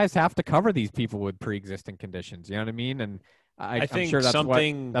 you guys have to cover these people with pre-existing conditions. You know what I mean? And I'm sure that's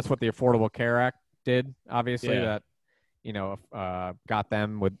what the Affordable Care Act did, obviously, that, got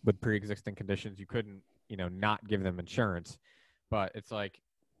them with pre-existing conditions. You couldn't, not give them insurance. But it's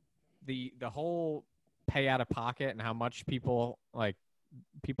the whole pay out of pocket and how much people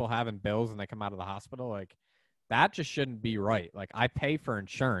have in bills and they come out of the hospital, that just shouldn't be right. I pay for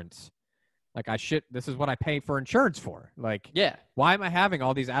insurance. This is what I pay for insurance for. Why am I having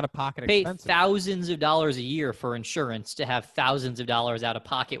all these out-of-pocket expenses? Pay thousands of dollars a year for insurance to have thousands of dollars out of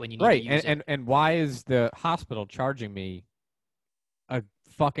pocket when you need to use it. And why is the hospital charging me a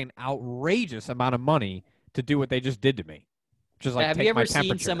fucking outrageous amount of money to do what they just did to me? Just have you ever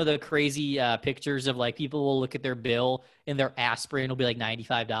seen some of the crazy pictures of people will look at their bill and their aspirin will be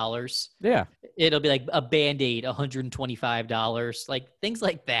 $95? Yeah. It'll be a Band-Aid, $125. Things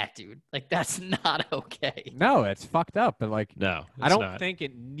like that, dude. That's not okay. No, it's fucked up. But no, I don't think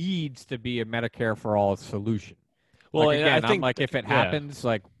it needs to be a Medicare for all solution. Well, again, I think if it happens,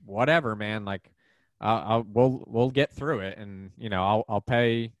 whatever, man. We'll get through it, and I'll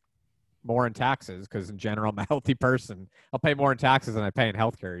pay more in taxes because in general I'm a healthy person. I'll pay more in taxes than I pay in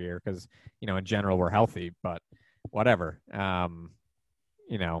healthcare a year because in general we're healthy, but whatever. But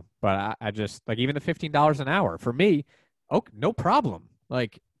I just even the $15 an hour for me, no problem.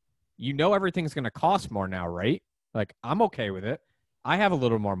 Everything's going to cost more now, right? I'm okay with it. I have a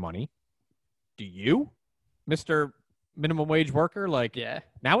little more money. Do you, Mr. Minimum wage worker? Yeah.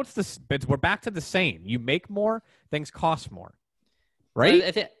 Now we're back to the same. You make more, things cost more.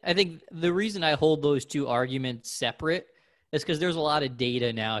 Right. I think the reason I hold those two arguments separate is because there's a lot of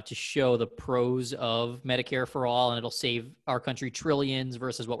data now to show the pros of Medicare for all, and it'll save our country trillions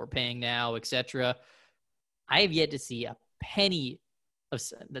versus what we're paying now, et cetera. I have yet to see a penny of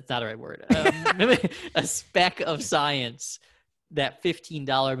that's not the right word, a speck of science that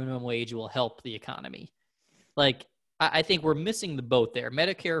 $15 minimum wage will help the economy. I think we're missing the boat there.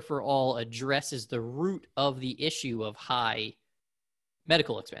 Medicare for all addresses the root of the issue of high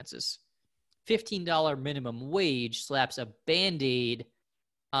medical expenses. $15 minimum wage slaps a Band-Aid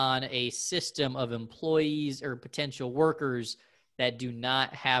on a system of employees or potential workers that do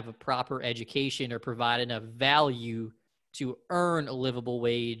not have a proper education or provide enough value to earn a livable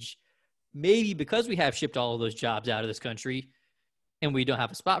wage. Maybe because we have shipped all of those jobs out of this country and we don't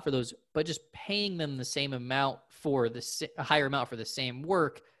have a spot for those, but just paying them the same amount for a higher amount for the same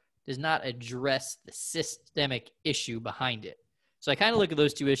work does not address the systemic issue behind it. So I kind of look at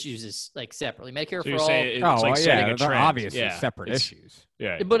those two issues as separately. Medicare for all. They're obviously separate issues.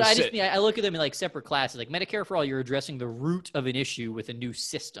 Yeah, but I look at them in separate classes. Medicare for all, you're addressing the root of an issue with a new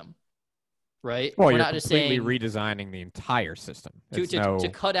system, right? Well, you're not completely redesigning the entire system to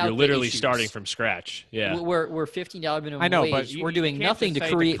cut out. You're literally issues. starting from scratch. Yeah, we're $15 minimum I know, wage. but we're doing nothing to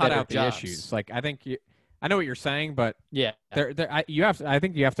create cut better out jobs. The issues. I think I know what you're saying, but yeah, I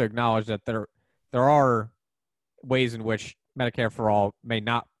think you have to acknowledge that there are ways in which Medicare for all may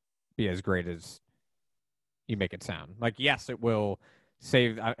not be as great as you make it sound. Yes, it will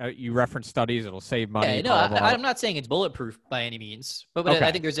save. You reference studies; it'll save money. Yeah, no, I'm not saying it's bulletproof by any means, but okay.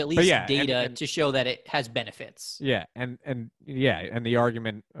 I think there's at least data to show that it has benefits. Yeah, and the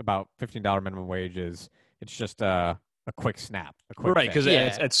argument about $15 minimum wage is it's just a quick snap. A quick Right, because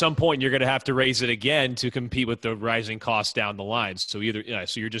Yeah. at some point you're going to have to raise it again to compete with the rising costs down the line. So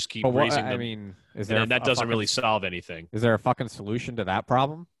so you're just keep But what, raising them. I mean, is and there that a doesn't fucking- really solve anything. Is there a fucking solution to that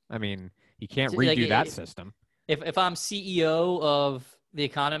problem? I mean, you can't So, redo like, that system. If I'm CEO of the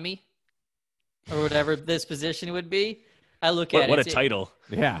economy or whatever this position would be, I look at What a it. title.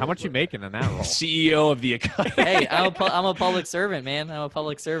 Yeah, how much you making in that role? CEO of the economy. Hey, I'm a public servant, man. I'm a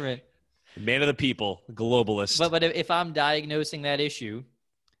public servant. Man of the people, globalist. But if I'm diagnosing that issue,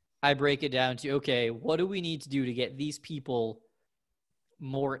 I break it down to, okay, what do we need to do to get these people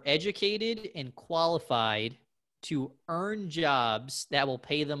more educated and qualified to earn jobs that will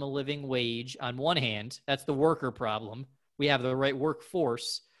pay them a living wage? On one hand, that's the worker problem. We have the right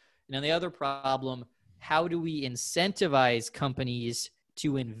workforce. And on the other problem, how do we incentivize companies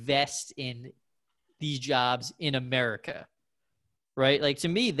to invest in these jobs in America? Right? Like, to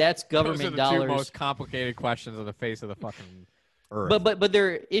me, that's government Those are the dollars. two most complicated questions on the face of the fucking earth. But there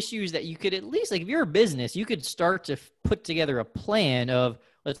are issues that you could at least, like, if you're a business, you could start to put together a plan of,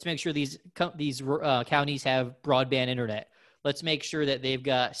 let's make sure these counties have broadband internet. Let's make sure that they've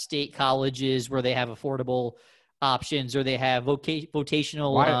got state colleges where they have affordable options, or they have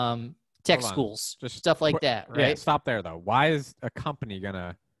vocational tech Hold on. schools, Just stuff like quick- that, yeah, right? stop there though. Why is a company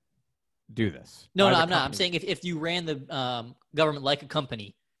gonna do this? No, Why no, is a I'm not. I'm company- saying if you ran the government like a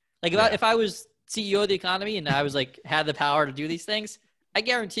company, like Yeah. if I was CEO of the economy and I was like had the power to do these things, I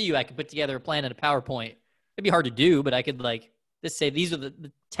guarantee you I could put together a plan in a PowerPoint. It'd be hard to do, but I could like just say these are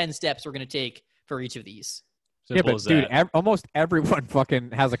the 10 steps we're going to take for each of these. Yeah, Simple but as dude, that. almost everyone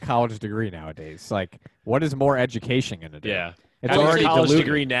fucking has a college degree nowadays. Like, what is more education gonna do? Yeah. It's Having already a college diluted.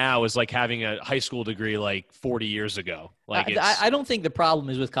 degree now is like having a high school degree like 40 years ago. Like I don't think the problem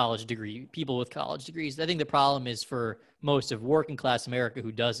is with people with college degrees. I think the problem is for most of working class America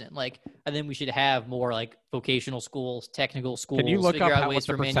who doesn't. Like, I think we should have more like vocational schools, technical schools, Can you look figure up out what ways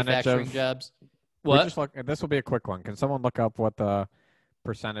the for percentage manufacturing of- jobs. We What? just look, this will be a quick one. Can someone look up what the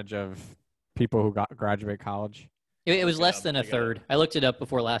percentage of people who graduate college? It was Look it less up. than I a got it. third. I looked it up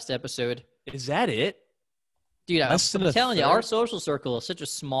before last episode. Is that it? Dude, Less than I'm a telling you, third? our social circle is such a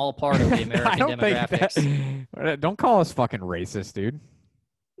small part of the I American don't demographics. think that, don't call us fucking racist, dude.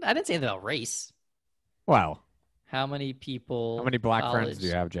 I didn't say anything about race. Wow. How many people? How many black friends college- do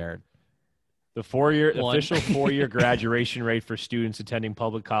you have, Jared? The One. official 4-year graduation rate for students attending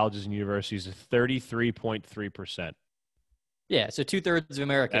public colleges and universities is 33.3%. Yeah, so 2/3 of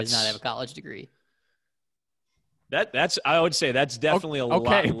America does not That's- have a college degree. That's I would say that's definitely a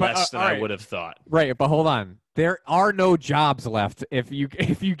okay, lot but, less than all I right. would have thought. Right, but hold on. There are no jobs left if you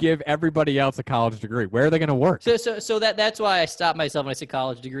give everybody else a college degree. Where are they going to work? So that's why I stopped myself when I said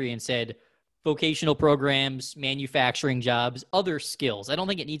college degree and said vocational programs, manufacturing jobs, other skills. I don't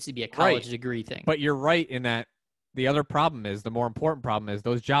think it needs to be a college Right. degree thing. But you're right in that the other problem is, the more important problem is,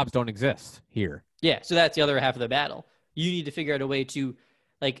 those jobs don't exist here. Yeah, so that's the other half of the battle. You need to figure out a way to,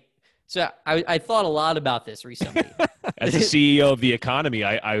 like, so I thought a lot about this recently. As the CEO of the economy,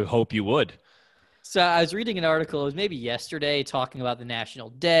 I hope you would. So I was reading an article, it was maybe yesterday, talking about the national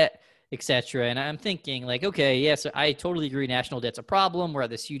debt, et cetera. And I'm thinking, like, okay, yes, I totally agree national debt's a problem. We're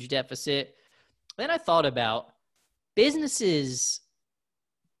at this huge deficit. Then I thought about businesses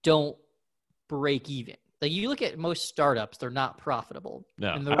don't break even. Like, you look at most startups, they're not profitable.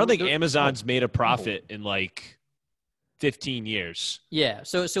 No, And I don't think they're- Amazon's made a profit in like 15 years. Yeah.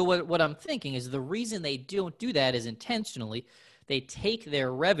 So what I'm thinking is the reason they don't do that is intentionally. They take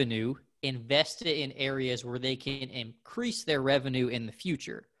their revenue, invest it in areas where they can increase their revenue in the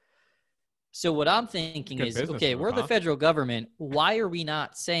future. So what I'm thinking Good is, business okay, move, we're the huh? federal government. Why are we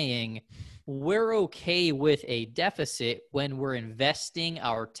not saying we're okay with a deficit when we're investing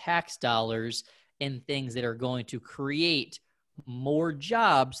our tax dollars in things that are going to create more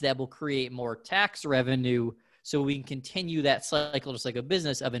jobs that will create more tax revenue, so we can continue that cycle just like a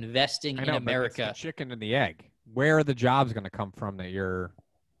business of investing I in know, but it's America? the chicken and the egg. Where are the jobs going to come from that you're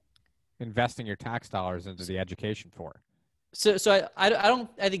investing your tax dollars into the education for? So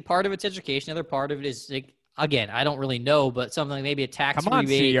I think part of it's education. The other part of it is, like, again, I don't really know, but something like maybe a tax Come on,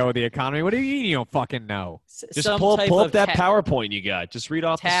 rebate, CEO of the economy. What do you mean you don't fucking know? Just some pull type up of that PowerPoint you got. Just read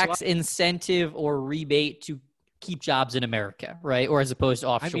off tax the slide. incentive or rebate to keep jobs in America, right? Or as opposed to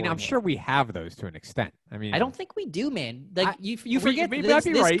offshore. I mean, I'm sure we have those to an extent. I mean, I don't think we do, man. Like, you forget you this, might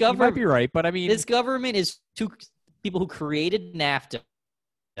be this right. You might government. be right, but I mean, This government is two people who created NAFTA,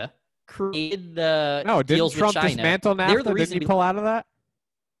 created the no, didn't deals Trump with China. dismantle They're NAFTA? the reason Didn't he pull out of that?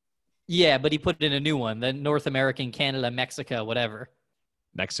 Yeah, but he put in a new one, the North American, Canada, Mexico, whatever.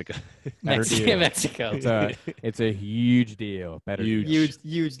 Mexico. Better deal. Mexico. It's a huge deal. Better Huge. deal.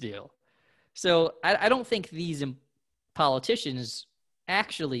 Huge deal. So I don't think these politicians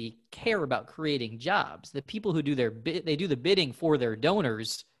actually care about creating jobs. The people who do they do the bidding for their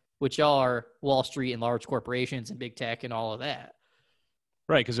donors, which are Wall Street and large corporations and big tech and all of that.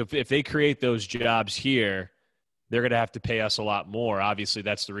 Right, because if they create those jobs here, they're going to have to pay us a lot more. Obviously,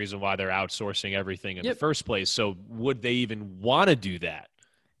 that's the reason why they're outsourcing everything in the first place. So would they even want to do that?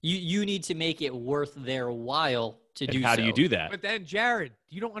 You need to make it worth their while to do so. How do you do that? But then, Jared,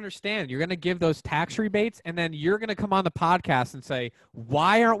 you don't understand. You're going to give those tax rebates, and then you're going to come on the podcast and say,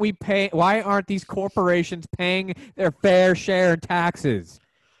 why aren't these corporations paying their fair share in taxes?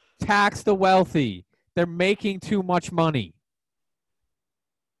 Tax the wealthy. They're making too much money.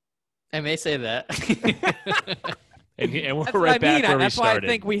 I may say that. and we're that's right back where we That's started. why I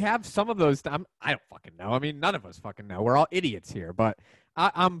think we have some of those. I don't fucking know. I mean, none of us fucking know. We're all idiots here. But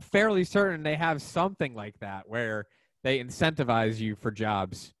I'm fairly certain they have something like that where they incentivize you for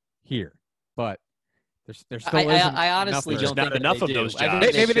jobs here. But there still isn't. I honestly There's don't not think enough that of they those do.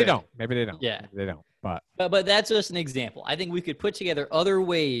 jobs. Maybe they don't. Maybe they don't. Yeah. Maybe they don't. But that's just an example. I think we could put together other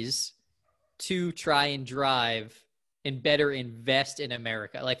ways to try and drive and better invest in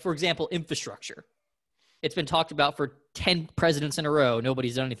America. Like, for example, infrastructure. It's been talked about for 10 presidents in a row.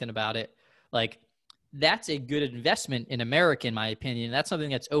 Nobody's done anything about it. Like, that's a good investment in America, in my opinion. That's something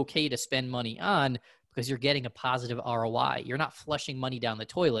that's okay to spend money on because you're getting a positive ROI. You're not flushing money down the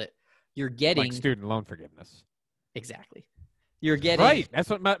toilet. You're getting like student loan forgiveness. Exactly. You're getting right. That's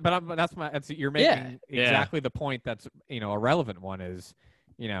what. You're making exactly the point. That's a relevant one is,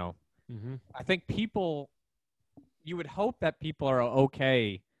 I think people. You would hope that people are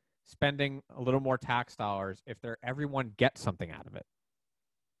okay spending a little more tax dollars if everyone gets something out of it.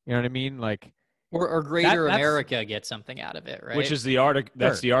 You know what I mean? Like, or greater America gets something out of it, right? Which is the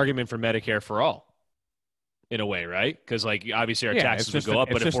argument for Medicare for all, in a way, right? Because obviously our taxes would go up,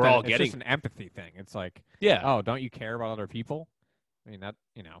 but if we're all getting, it's just an empathy thing. It's like, oh, don't you care about other people? I mean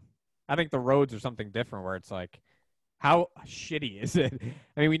I think the roads are something different where it's like, how shitty is it?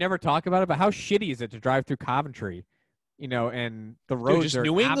 I mean, we never talk about it, but how shitty is it to drive through Coventry? And the roads just are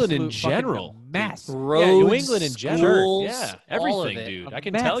New England in absolute general mess. Roads, New England in general, schools, everything, dude. I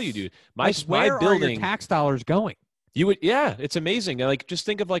can tell you, dude. Where my are building your tax dollars going? It's amazing. Like, just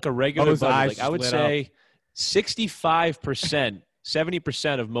think of like a regular budget. Like, I would say 65%,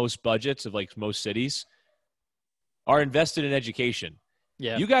 70% of most budgets of like most cities are invested in education.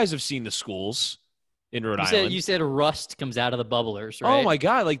 Yeah, you guys have seen the schools in Rhode Island. You said rust comes out of the bubblers, right? Oh my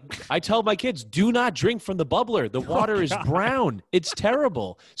God. Like, I tell my kids, do not drink from the bubbler. The water is brown. It's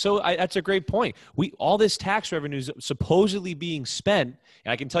terrible. So that's a great point. All this tax revenue is supposedly being spent.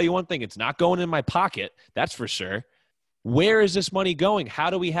 And I can tell you one thing, it's not going in my pocket. That's for sure. Where is this money going? How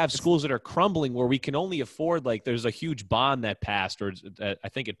do we have schools that are crumbling where we can only afford, like, there's a huge bond that passed, or I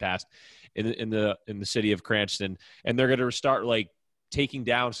think it passed in the city of Cranston. And they're going to start like taking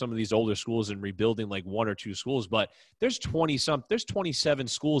down some of these older schools and rebuilding like one or two schools, but there's 27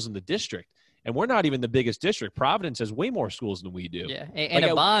 schools in the district, and we're not even the biggest district. Providence has way more schools than we do. Yeah, and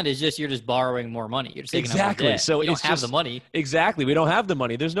a bond is you're just borrowing more money. You're just taking exactly. Out debt. So you don't it's have just the money. Exactly, we don't have the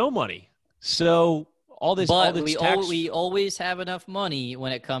money. There's no money. So we always have enough money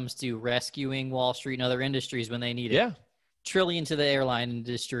when it comes to rescuing Wall Street and other industries when they need it. Yeah, $1 trillion to the airline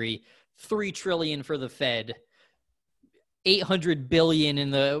industry, $3 trillion for the Fed. $800 billion in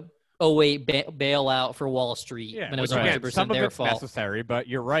the 2008 bailout for Wall Street when it was 100% some their of it's fault. Necessary, but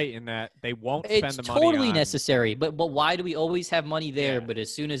you're right in that they won't spend It's the money. totally necessary, but why do we always have money there? Yeah. But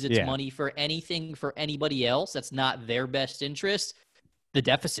as soon as it's money for anything for anybody else, that's not their best interest. The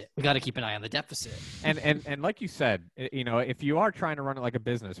deficit. We got to keep an eye on the deficit. And like you said, if you are trying to run it like a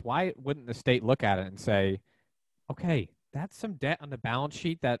business, why wouldn't the state look at it and say, okay, that's some debt on the balance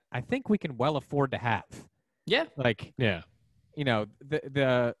sheet that I think we can well afford to have. Yeah.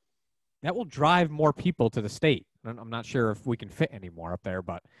 That will drive more people to the state. I'm not sure if we can fit any more up there,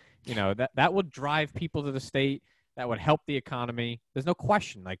 but that would drive people to the state. That would help the economy. There's no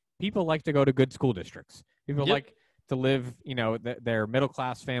question. Like, people like to go to good school districts. People like to live, their middle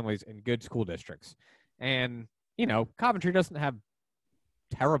class families in good school districts. And Coventry doesn't have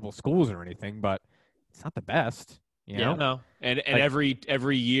terrible schools or anything, but it's not the best. No. And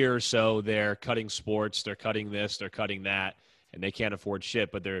every year or so, they're cutting sports, they're cutting this, they're cutting that, and they can't afford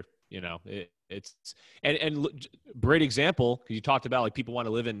shit. But they're, great example, because you talked about like people want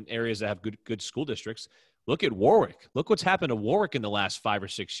to live in areas that have good school districts. Look at Warwick. Look what's happened to Warwick in the last 5 or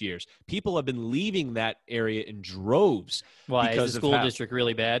 6 years. People have been leaving that area in droves. Why? Is the school district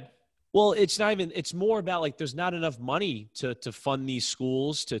really bad? Well, it's not even, it's more about like there's not enough money to fund these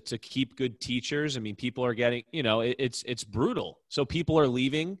schools, to keep good teachers. I mean, people are getting, it's brutal. So people are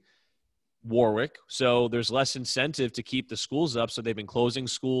leaving. Warwick. So there's less incentive to keep the schools up. So they've been closing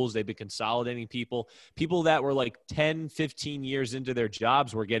schools. They've been consolidating people. People that were like 10, 15 years into their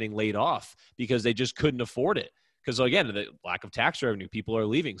jobs were getting laid off because they just couldn't afford it. Because, again, the lack of tax revenue, people are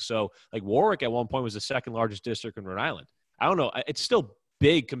leaving. So, like, Warwick at one point was the second largest district in Rhode Island. I don't know. It's still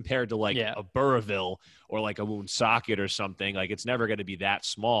big compared to, like, a Burrillville or, like, a Woonsocket or something. Like, it's never going to be that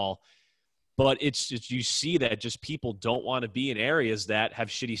small. But it's just, you see that just people don't want to be in areas that have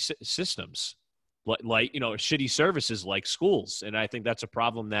shitty systems, like, shitty services like schools. And I think that's a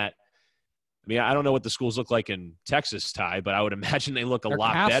problem that, I mean, I don't know what the schools look like in Texas, Ty, but I would imagine they look a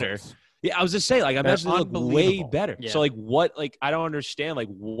lot better. Yeah, I was just saying, like, I imagine they look way better. Yeah. So, like, I don't understand, like,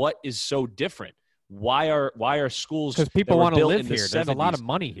 what is so different? Why are schools? Because people want to live here. There's a lot of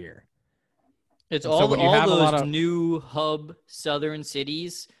money here. It's all those new hub southern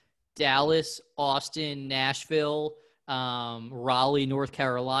cities: Dallas, Austin, Nashville, Raleigh, North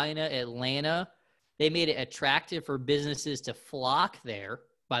Carolina, Atlanta. They made it attractive for businesses to flock there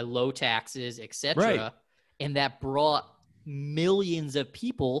by low taxes, etc. Right. And that brought millions of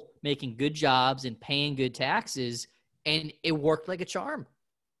people making good jobs and paying good taxes, and it worked like a charm.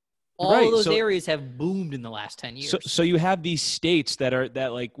 All of those areas have boomed in the last 10 years. So you have these states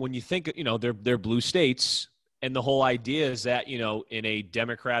that like, when you think, they're blue states, and the whole idea is that, in a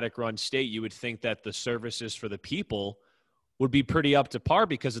Democratic run state, you would think that the services for the people would be pretty up to par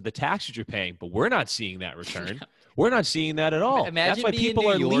because of the taxes you're paying, but we're not seeing that return. We're not seeing that at all. Imagine that's why people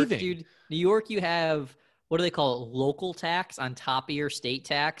are leaving. Dude. New York, you have, what do they call it? Local tax on top of your state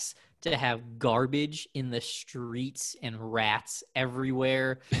tax, to have garbage in the streets and rats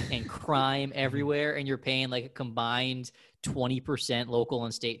everywhere and crime everywhere. And you're paying like a combined 20% local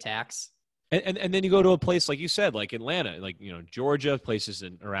and state tax. And then you go to a place, like you said, like Atlanta, like, Georgia, places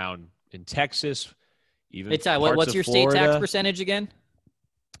around in Texas, even Ty, what's your Florida. State tax percentage again?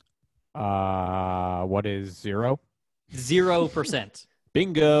 What is 0? 0%.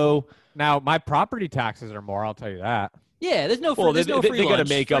 Bingo. Now, my property taxes are more, I'll tell you that. Yeah, there's no free lunch. They got to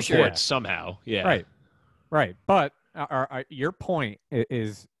make up for it somehow. Yeah. Right. But your point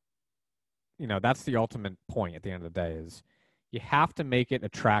is, that's the ultimate point at the end of the day, is you have to make it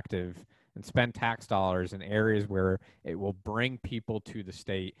attractive and spend tax dollars in areas where it will bring people to the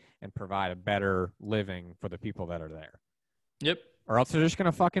state and provide a better living for the people that are there. Yep. Or else they're just going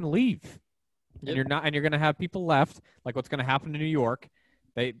to fucking leave. Yep. And you're going to have people left, like what's going to happen in New York.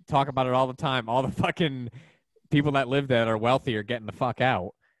 They talk about it all the time. All the fucking people that live there that are wealthy are getting the fuck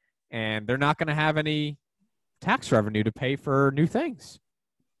out, and they're not going to have any tax revenue to pay for new things.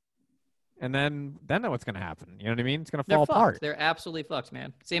 And then what's going to happen? You know what I mean? It's going to fall apart. They're absolutely fucked,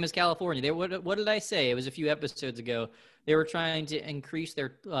 man. Same as California. What did I say? It was a few episodes ago. They were trying to increase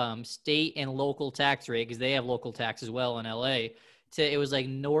their state and local tax rate, because they have local tax as well in LA. It was like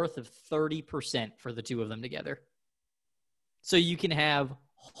north of 30% for the two of them together. So you can have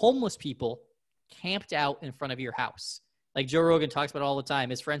homeless people camped out in front of your house. Like Joe Rogan talks about all the time.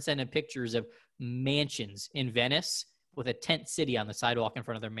 His friends send him pictures of mansions in Venice with a tent city on the sidewalk in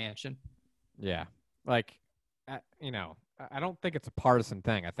front of their mansion. Yeah. Like, I don't think it's a partisan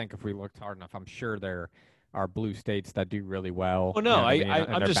thing. I think if we looked hard enough, I'm sure there are blue states that do really well. Well, no,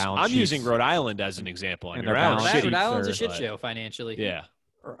 I'm using Rhode Island as an example. And Rhode Island's a shit show financially. Yeah.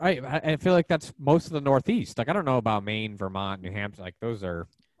 I feel like that's most of the Northeast. Like, I don't know about Maine, Vermont, New Hampshire. Like, those are,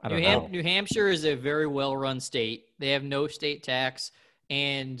 I don't know. New Hampshire is a very well-run state. They have no state tax,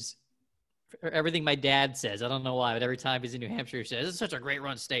 and everything my dad says, I don't know why, but every time he's in New Hampshire, he says, it's such a great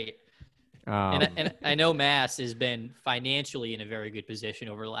run state. And I know Mass has been financially in a very good position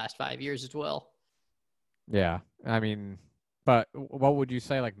over the last 5 years as well. Yeah. I mean, but what would you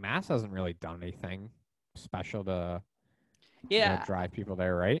say? Like, Mass hasn't really done anything special to drive people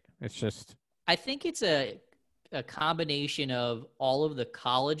there, right? It's just, I think it's a combination of all of the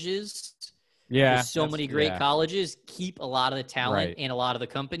colleges. Yeah. There's so many great colleges keep a lot of the talent and a lot of the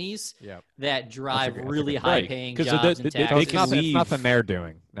companies that drive really high-paying jobs and taxes. It's nothing they're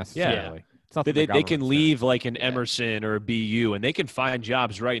doing necessarily. Yeah. They can leave like an Emerson or a BU, and they can find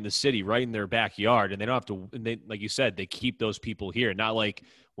jobs right in the city, right in their backyard, and they don't have to. And they, like you said, they keep those people here. Not like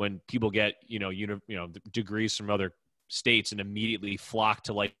when people get degrees from other states and immediately flock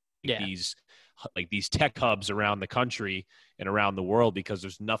to these tech hubs around the country and around the world because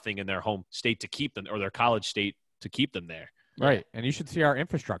there's nothing in their home state to keep them, or their college state to keep them there. Right. And you should see our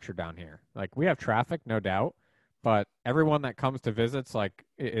infrastructure down here. Like, we have traffic, no doubt, but everyone that comes to visits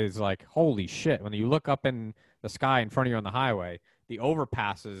is like, holy shit. When you look up in the sky in front of you on the highway, the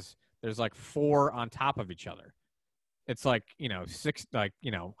overpasses, there's like 4 on top of each other. It's like,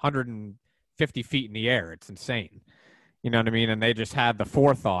 150 feet in the air. It's insane. You know what I mean? And they just had the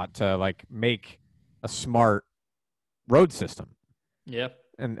forethought to like make a smart road system. Yep.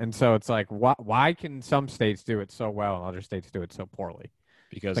 And so it's like, why can some states do it so well and other states do it so poorly?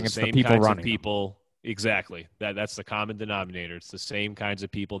 Because I think the it's same people kinds of running them. people. Exactly. That's the common denominator. It's the same kinds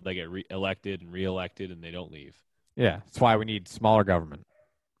of people that get elected and reelected, and they don't leave. Yeah, that's why we need smaller government,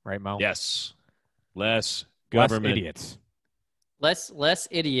 right, Mo? Yes. Less Less government. idiots. Less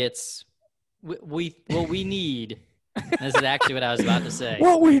idiots. What we need. This is actually what I was about to say.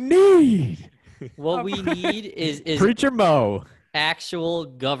 What we need. What we need is Preacher Mo. actual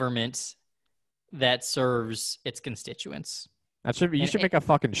government that serves its constituents. That should be, you should make a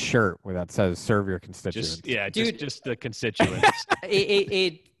fucking shirt where that says "Serve your constituents." Just the constituents.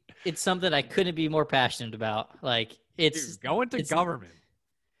 It's something I couldn't be more passionate about. Like it's going to government.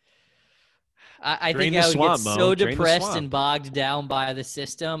 I Drain think the I would swamp, get Mo. so Drain the depressed swamp. and bogged down by the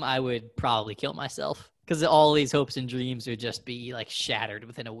system, I would probably kill myself because all these hopes and dreams would just be like shattered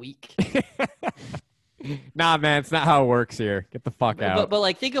within a week. Nah, man, it's not how it works here. Get the fuck out. But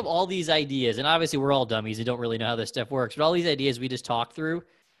like, think of all these ideas, and obviously we're all dummies and don't really know how this stuff works. But all these ideas we just talked through,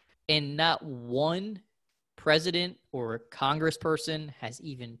 and not one president or congressperson has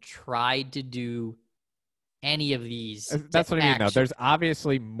even tried to do any of these. That's what I mean, though. action. There's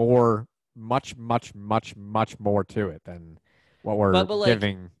obviously much more to it than what we're But like,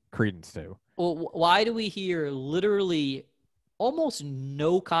 giving credence to. Well, why do we hear literally almost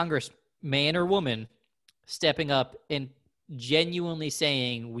no congressman or woman stepping up and genuinely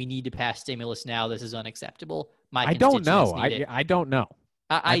saying we need to pass stimulus now? This is unacceptable. I don't know. Need it. I don't know.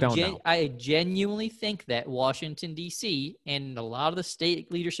 I genuinely think that Washington, D.C. and a lot of the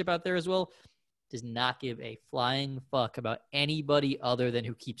state leadership out there as well does not give a flying fuck about anybody other than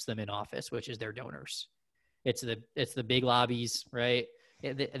who keeps them in office, which is their donors. It's the big lobbies, right?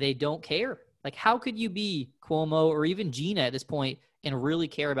 They don't care. Like, how could you be Cuomo or even Gina at this point and really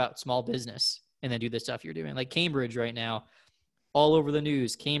care about small business and then do the stuff you're doing? Like Cambridge right now, all over the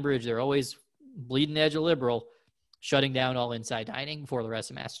news. Cambridge, they're always bleeding edge of liberal, shutting down all inside dining for the rest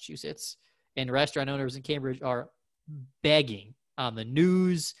of Massachusetts. And restaurant owners in Cambridge are begging on the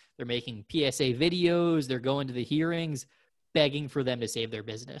news. They're making PSA videos. They're going to the hearings, begging for them to save their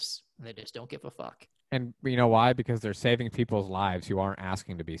business. And they just don't give a fuck. And you know why? Because they're saving people's lives who aren't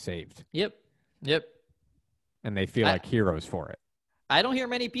asking to be saved. Yep. And they feel like heroes for it. I don't hear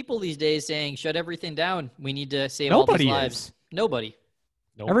many people these days saying, shut everything down. We need to save Nobody all these lives. is. Nobody.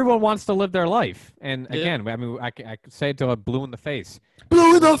 Nope. Everyone wants to live their life. And Yeah. again, I mean, I could say it till it blue in the face.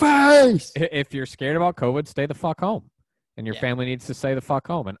 Blue in the face! If you're scared about COVID, stay the fuck home. And your Yeah. family needs to stay the fuck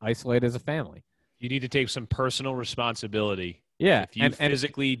home and isolate as a family. You need to take some personal responsibility. Yeah. If you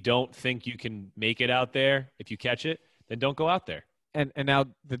physically don't think you can make it out there, if you catch it, then don't go out there. And now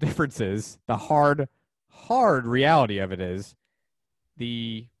the difference is the hard reality of it is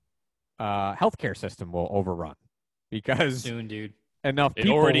the healthcare system will overrun because Soon, dude. enough It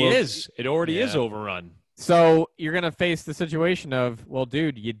people already will- is. It already is overrun. So you're going to face the situation of, well,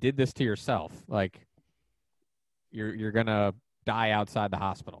 dude, you did this to yourself. Like you're going to die outside the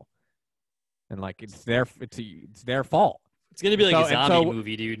hospital. And like it's their fault. It's going to be like a So- and zombie so-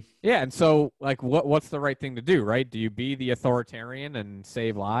 movie, dude. Yeah, and so like what's the right thing to do, right? Do you be the authoritarian and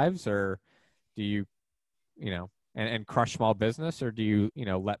save lives, or do you and crush small business, or do you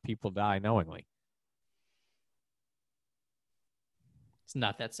let people die knowingly? It's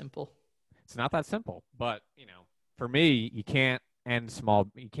not that simple. It's not that simple. But, for me, you can't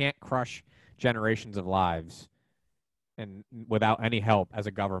crush generations of lives and without any help as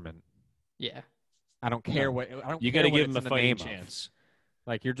a government. Yeah. I don't care what You got to give them a fighting chance.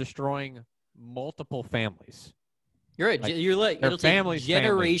 Like you're destroying multiple families. You're right. Like, You're like, their it'll take family's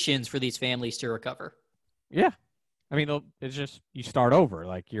generations for these families to recover. Yeah. I mean, it's just you start over.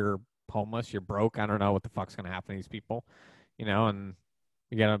 Like you're homeless, you're broke. I don't know what the fuck's going to happen to these people, and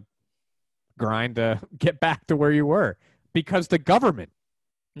you got to grind to get back to where you were because the government.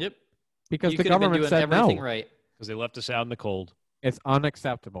 Yep. Because you the could have been government doing said everything no. right. Because they left us out in the cold. It's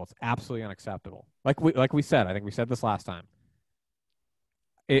unacceptable. It's absolutely unacceptable. Like we said, I think we said this last time.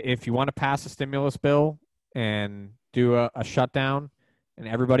 If you want to pass a stimulus bill and do a shutdown and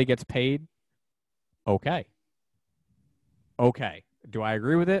everybody gets paid, okay. Okay. Do I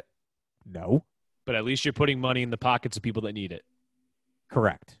agree with it? No. But at least you're putting money in the pockets of people that need it.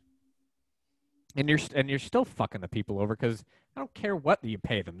 Correct. And you're still fucking the people over because I don't care what you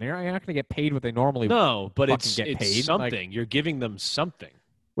pay them. You're not going to get paid what they normally No, but fucking it's get paid. something. Like, you're giving them something.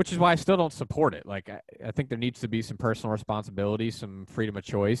 which is why I still don't support it. Like I think there needs to be some personal responsibility, some freedom of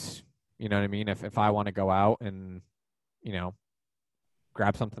choice. You know what I mean? If I want to go out and,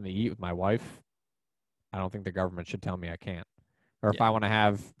 grab something to eat with my wife, I don't think the government should tell me I can't. Or if Yeah. I want to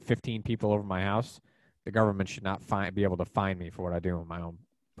have 15 people over my house, the government should not be able to find me for what I do on my own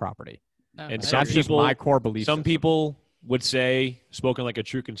property. No, And I some That's just people, my core belief. some system. people would say, spoken like a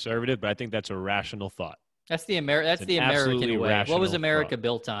true conservative, but I think that's a rational thought. That's the It's That's an the American absolutely way. What was rational America thought.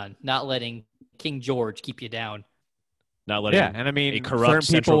 built on? Not letting King George keep you down. Not letting Yeah, and I mean, a corrupt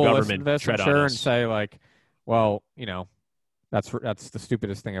certain people central will listen government to this, tread I'm on sure, us. and say like, well, that's the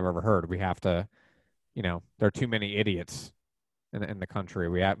stupidest thing I've ever heard. We have to, there are too many idiots in the country.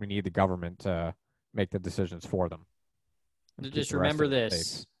 We need the government to make the decisions for them. and keep Just the rest remember of the this.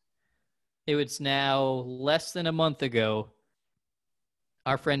 states. It was now less than a month ago.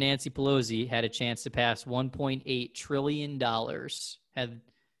 Our friend Nancy Pelosi had a chance to pass $1.8 trillion. Had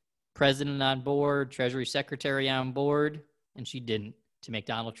president on board, Treasury Secretary on board, and she didn't, to make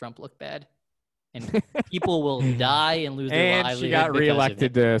Donald Trump look bad. And people will die and lose their And livelihood. she got because of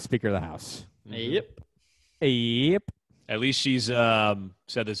reelected it. to Speaker of the House. Yep. Yep. At least she's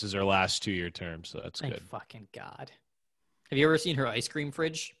said this is her last 2-year term, so that's Thank good. fucking God. Have you ever seen her ice cream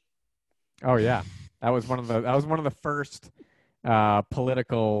fridge? Oh yeah, that was one of the first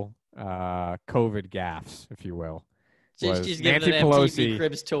political COVID gaffes, if you will. was She's giving Nancy an MTV Pelosi.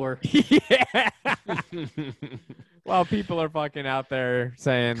 Cribs tour. Yeah. Well, people are fucking out there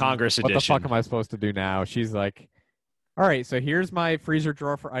saying, Congress what edition. the fuck am I supposed to do now? She's like, all right, so here's my freezer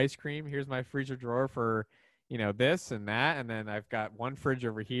drawer for ice cream. Here's my freezer drawer for, this and that. And then I've got one fridge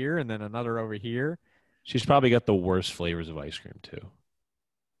over here and then another over here. She's probably got the worst flavors of ice cream, too.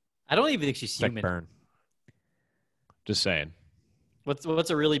 I don't even think she's Sick human. burn. Just saying. What's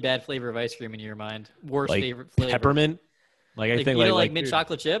a really bad flavor of ice cream in your mind? Worst Like favorite flavor? peppermint? Like, I think you don't like mint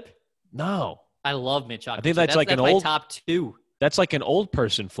chocolate chip? No. I love mint chocolate. I think chip. that's like that's an my old- top 2. That's like an old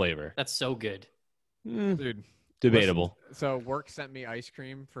person flavor. That's so good. Dude. Debatable. Listen, so work sent me ice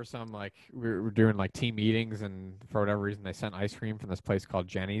cream for some, we were doing team meetings, and for whatever reason they sent ice cream from this place called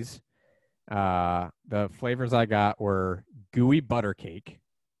Jenny's. The flavors I got were gooey butter cake.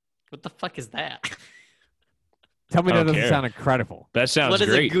 What the fuck is that? Tell me I that don't doesn't care. sound incredible. That sounds What is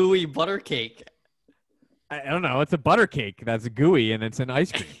great. a gooey butter cake? I don't know. It's a butter cake that's gooey and it's an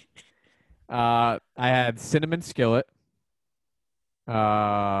ice cream. I had cinnamon skillet,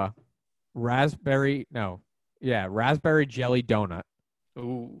 raspberry jelly donut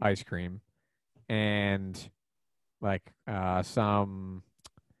Ooh. ice cream, and some,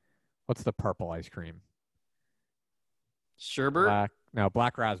 what's the purple ice cream? Sherbet?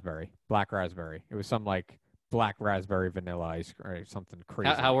 Black raspberry. Black raspberry. It was some black raspberry vanilla ice cream or something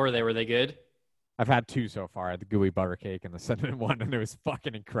crazy. How were they? Were they good? I've had 2 so far. I had the gooey butter cake and the cinnamon one, and it was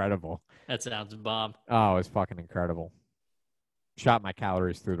fucking incredible. That sounds bomb. Oh, it was fucking incredible. Shot my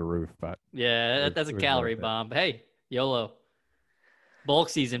calories through the roof, but Yeah, It that's a was calorie worth it. bomb. But hey, YOLO. Bulk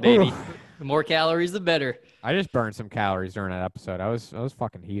season, baby. The more calories, the better. I just burned some calories during that episode. I was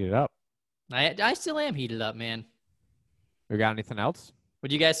fucking heated up. I still am heated up, man. We got anything else?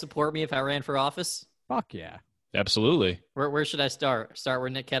 Would you guys support me if I ran for office? Fuck yeah. Absolutely. Where should I start? Start where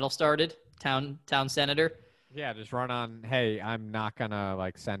Nick Kettle started? Town senator? Yeah, just run on, hey, I'm not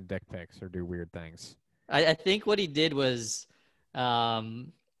gonna send dick pics or do weird things. I think what he did was,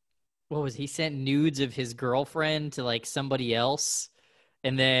 he sent nudes of his girlfriend to somebody else,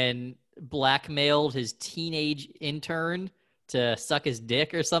 and then blackmailed his teenage intern to suck his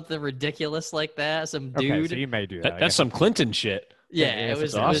dick or something ridiculous like that. Some dude. Okay, so you may do that. I That's guess. some Clinton shit. Yeah, Yeah, it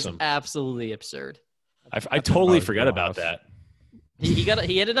was awesome. absolutely absurd. I That's totally about forgot your about house. that.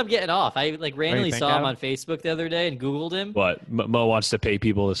 He ended up getting off. I randomly think, saw him Adam? on Facebook the other day and Googled him. What? Mo wants to pay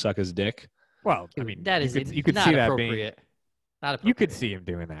people to suck his dick? Well, I mean, That is you could not see that appropriate. Not appropriate. you could see him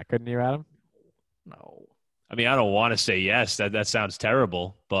doing that, couldn't you, Adam? No. I mean, I don't want to say yes. That sounds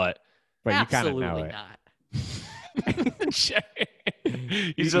terrible, but But you kind of Absolutely know it. not.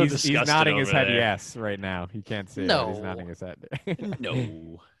 he's so he's disgusted nodding his over head there. yes right now. He can't see it. But he's No. nodding his head.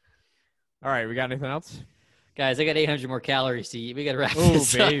 No. All right, we got anything else? Guys, I got 800 more calories to eat. We got to wrap Ooh,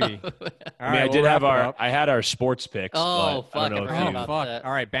 this baby. up. All I mean, right, I we'll did have wrap it up. I had our sports picks. Oh, but I don't fuck, know I if forgot you. about Fuck. that.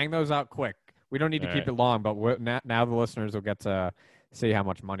 All right, bang those out quick. We don't need to All keep right. it long, but now the listeners will get to see how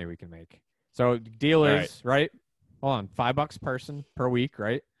much money we can make. So deal All is, right? Hold on, $5 person per week,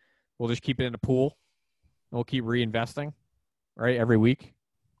 right? We'll just keep it in a pool. And we'll keep reinvesting, right? Every week.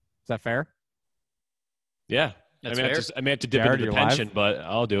 Is that fair? Yeah. That's I fair. may have to dip Jared, into the you alive? pension, but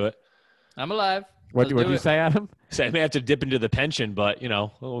I'll do it. I'm alive. What'd Let's do you it. say, Adam? So I may have to dip into the pension, but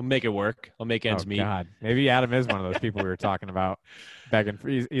we'll make it work. I'll make ends Oh meet. God, maybe Adam is one of those people we were talking about. Begging for,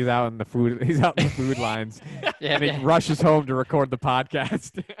 he's out in the food. He's out in the food lines, Yeah, and he yeah. rushes home to record the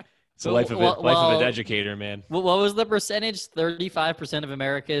podcast. It's the life of an educator, man. What was the percentage? 35% of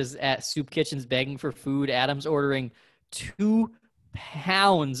America is at soup kitchens begging for food. Adam's ordering 2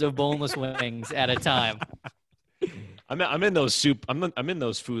 pounds of boneless wings at a time. I'm in those soup. I'm in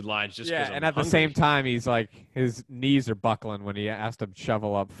those food lines just because. Yeah, and at the same time, he's like his knees are buckling when he asked him to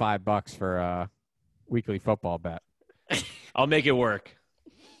shovel up $5 for a weekly football bet. I'll make it work.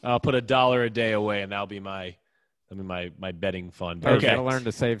 I'll put $1 a day away, and that'll be my betting fund. Okay, gotta learn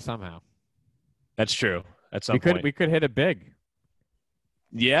to save somehow. That's true. At some point, we could hit it big.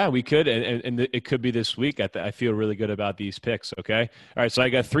 Yeah, we could, and it could be this week. I feel really good about these picks. Okay, all right. So I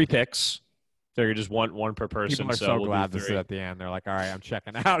got 3 picks. Figure just one per person. People are so we'll glad to sit at the end. They're like, all right, I'm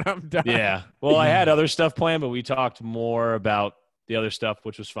checking out. I'm done. Yeah. Well, I had other stuff planned, but we talked more about the other stuff,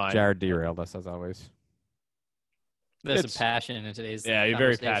 which was fine. Jared derailed us as always. There's some passion in today's you're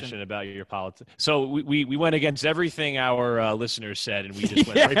very passionate about your politics. So we went against everything our listeners said, and we just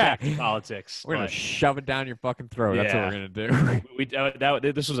went right back to politics. We're going to shove it down your fucking throat. That's what we're going to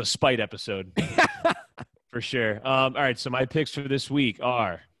do. This was a spite episode for sure. All right, so my picks for this week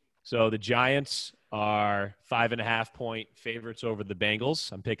are, so the Giants are 5.5-point favorites over the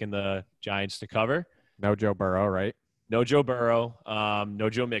Bengals. I'm picking the Giants to cover. No Joe Burrow, right? No Joe Burrow. No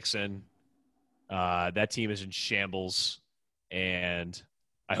Joe Mixon. That team is in shambles, and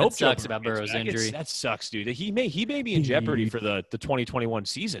I hope sucks about Burrow's injury. That sucks, dude. He may be in jeopardy for the 2021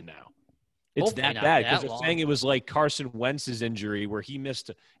 season now. It's Hopefully that bad because that they're saying it was like Carson Wentz's injury where he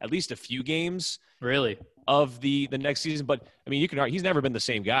missed at least a few games. Really? Of the next season, but I mean, he's never been the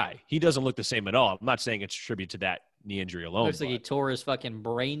same guy. He doesn't look the same at all. I'm not saying it's a tribute to that knee injury alone. Looks like he tore his fucking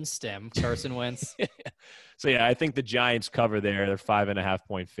brain stem, Carson Wentz. So yeah, I think the Giants cover there. They're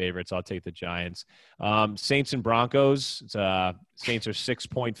 5.5-point favorites. I'll take the Giants. Saints and Broncos. Saints are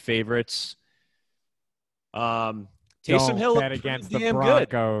 6-point favorites. Taysom Hill bet against the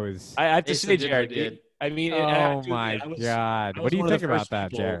Broncos. I have to say, Jared. I mean, oh my God! What do you think about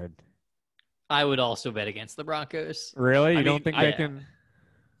that, Jared? I would also bet against the Broncos. Really? You don't think they can?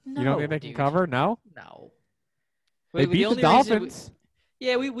 You don't think they can cover? No. No. They beat the Dolphins.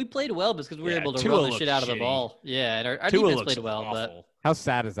 We played well because we were able to run the shit out of the ball. Yeah, and our defense played well. Awful. But how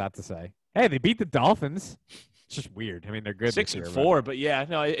sad is that to say? Hey, they beat the Dolphins. It's just weird. I mean, they're good. 6-4, but yeah,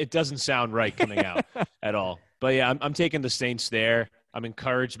 no, it doesn't sound right coming out at all. But yeah, I'm taking the Saints there. I'm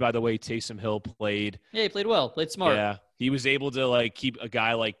encouraged by the way Taysom Hill played. Yeah, he played well. Played smart. Yeah, he was able to keep a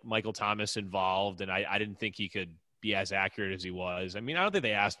guy like Michael Thomas involved, and I didn't think he could be as accurate as he was. I mean, I don't think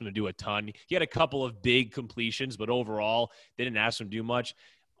they asked him to do a ton. He had a couple of big completions, but overall, they didn't ask him to do much.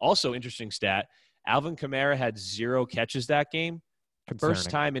 Also, interesting stat, Alvin Kamara had 0 catches that game. Concerning.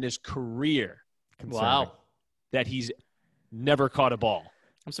 First time in his career. Wow. That he's never caught a ball.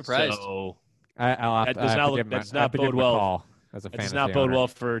 I'm surprised. So that does not bode well. That does not bode well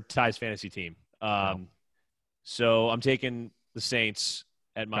for Ty's fantasy team. So I'm taking the Saints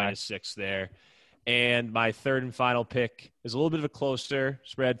at -6 there. And my third and final pick is a little bit of a closer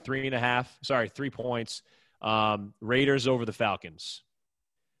spread, 3 points. Raiders over the Falcons.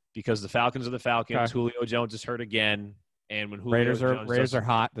 Because the Falcons are the Falcons. Okay. Julio Jones is hurt again. And when Julio Raiders are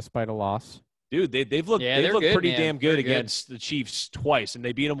hot despite a loss. Dude, they've looked pretty damn good against the Chiefs twice. And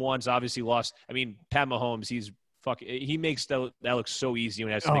they beat them once, obviously lost. I mean, Pat Mahomes, he makes that look so easy when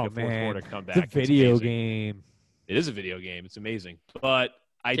he has to make a fourth-quarter comeback. It's a video game. It is a video game. It's amazing. But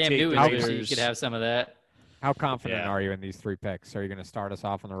I take the Raiders. You could have some of that. How confident are you in these 3 picks? Are you going to start us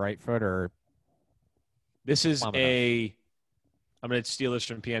off on the right foot or? This is I'm going to steal this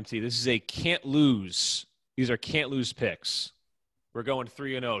from PMT. This is a can't lose. These are can't lose picks. We're going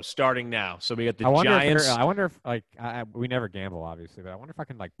 3-0 starting now. So we got the Giants. I wonder if we never gamble obviously, but I wonder if I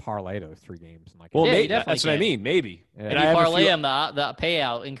can parlay those 3 games and that's what I mean. Maybe. Yeah. And you parlay them, the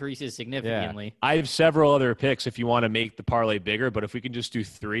payout increases significantly. Yeah. I have several other picks if you want to make the parlay bigger, but if we can just do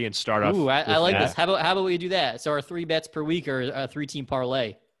 3 and start off. Ooh, I like this. How about we do that? So our 3 bets per week are a 3-team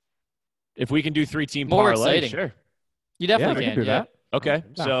parlay. If we can do 3-team parlay, exciting. Sure. You definitely can do that. Okay,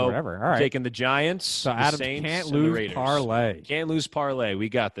 so whatever. All right. Taking the Giants, so the Saints, can't and the lose Raiders. parlay. Can't lose parlay. We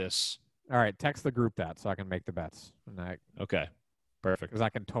got this. All right, text the group that so I can make the bets. Okay, perfect. Because I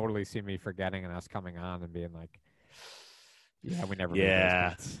can totally see me forgetting and us coming on and being like, "Yeah, we never."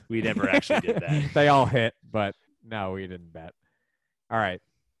 Yeah, we never actually did that. They all hit, but no, we didn't bet. All right,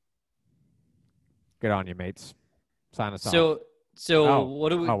 good on you, mates. Sign us off. So what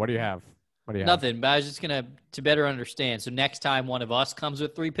do we? Oh, what do you have? Nothing, but I was just to better understand. So next time one of us comes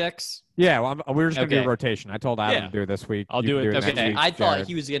with 3 picks? Yeah, well, we were just going to do a rotation. I told Adam to do it this week. I'll do it next week, I thought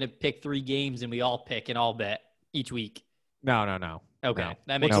he was going to pick 3 games and we all pick and all bet each week. No. Okay, no.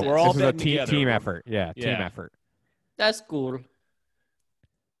 that makes sense. We're all this is a team effort. Yeah, team effort. That's cool.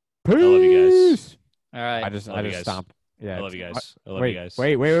 Peace. I love you guys. All right. I just Love you guys. stomped. Yeah. I love you guys. I love wait, you guys.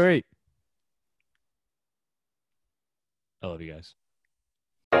 Wait. I love you guys.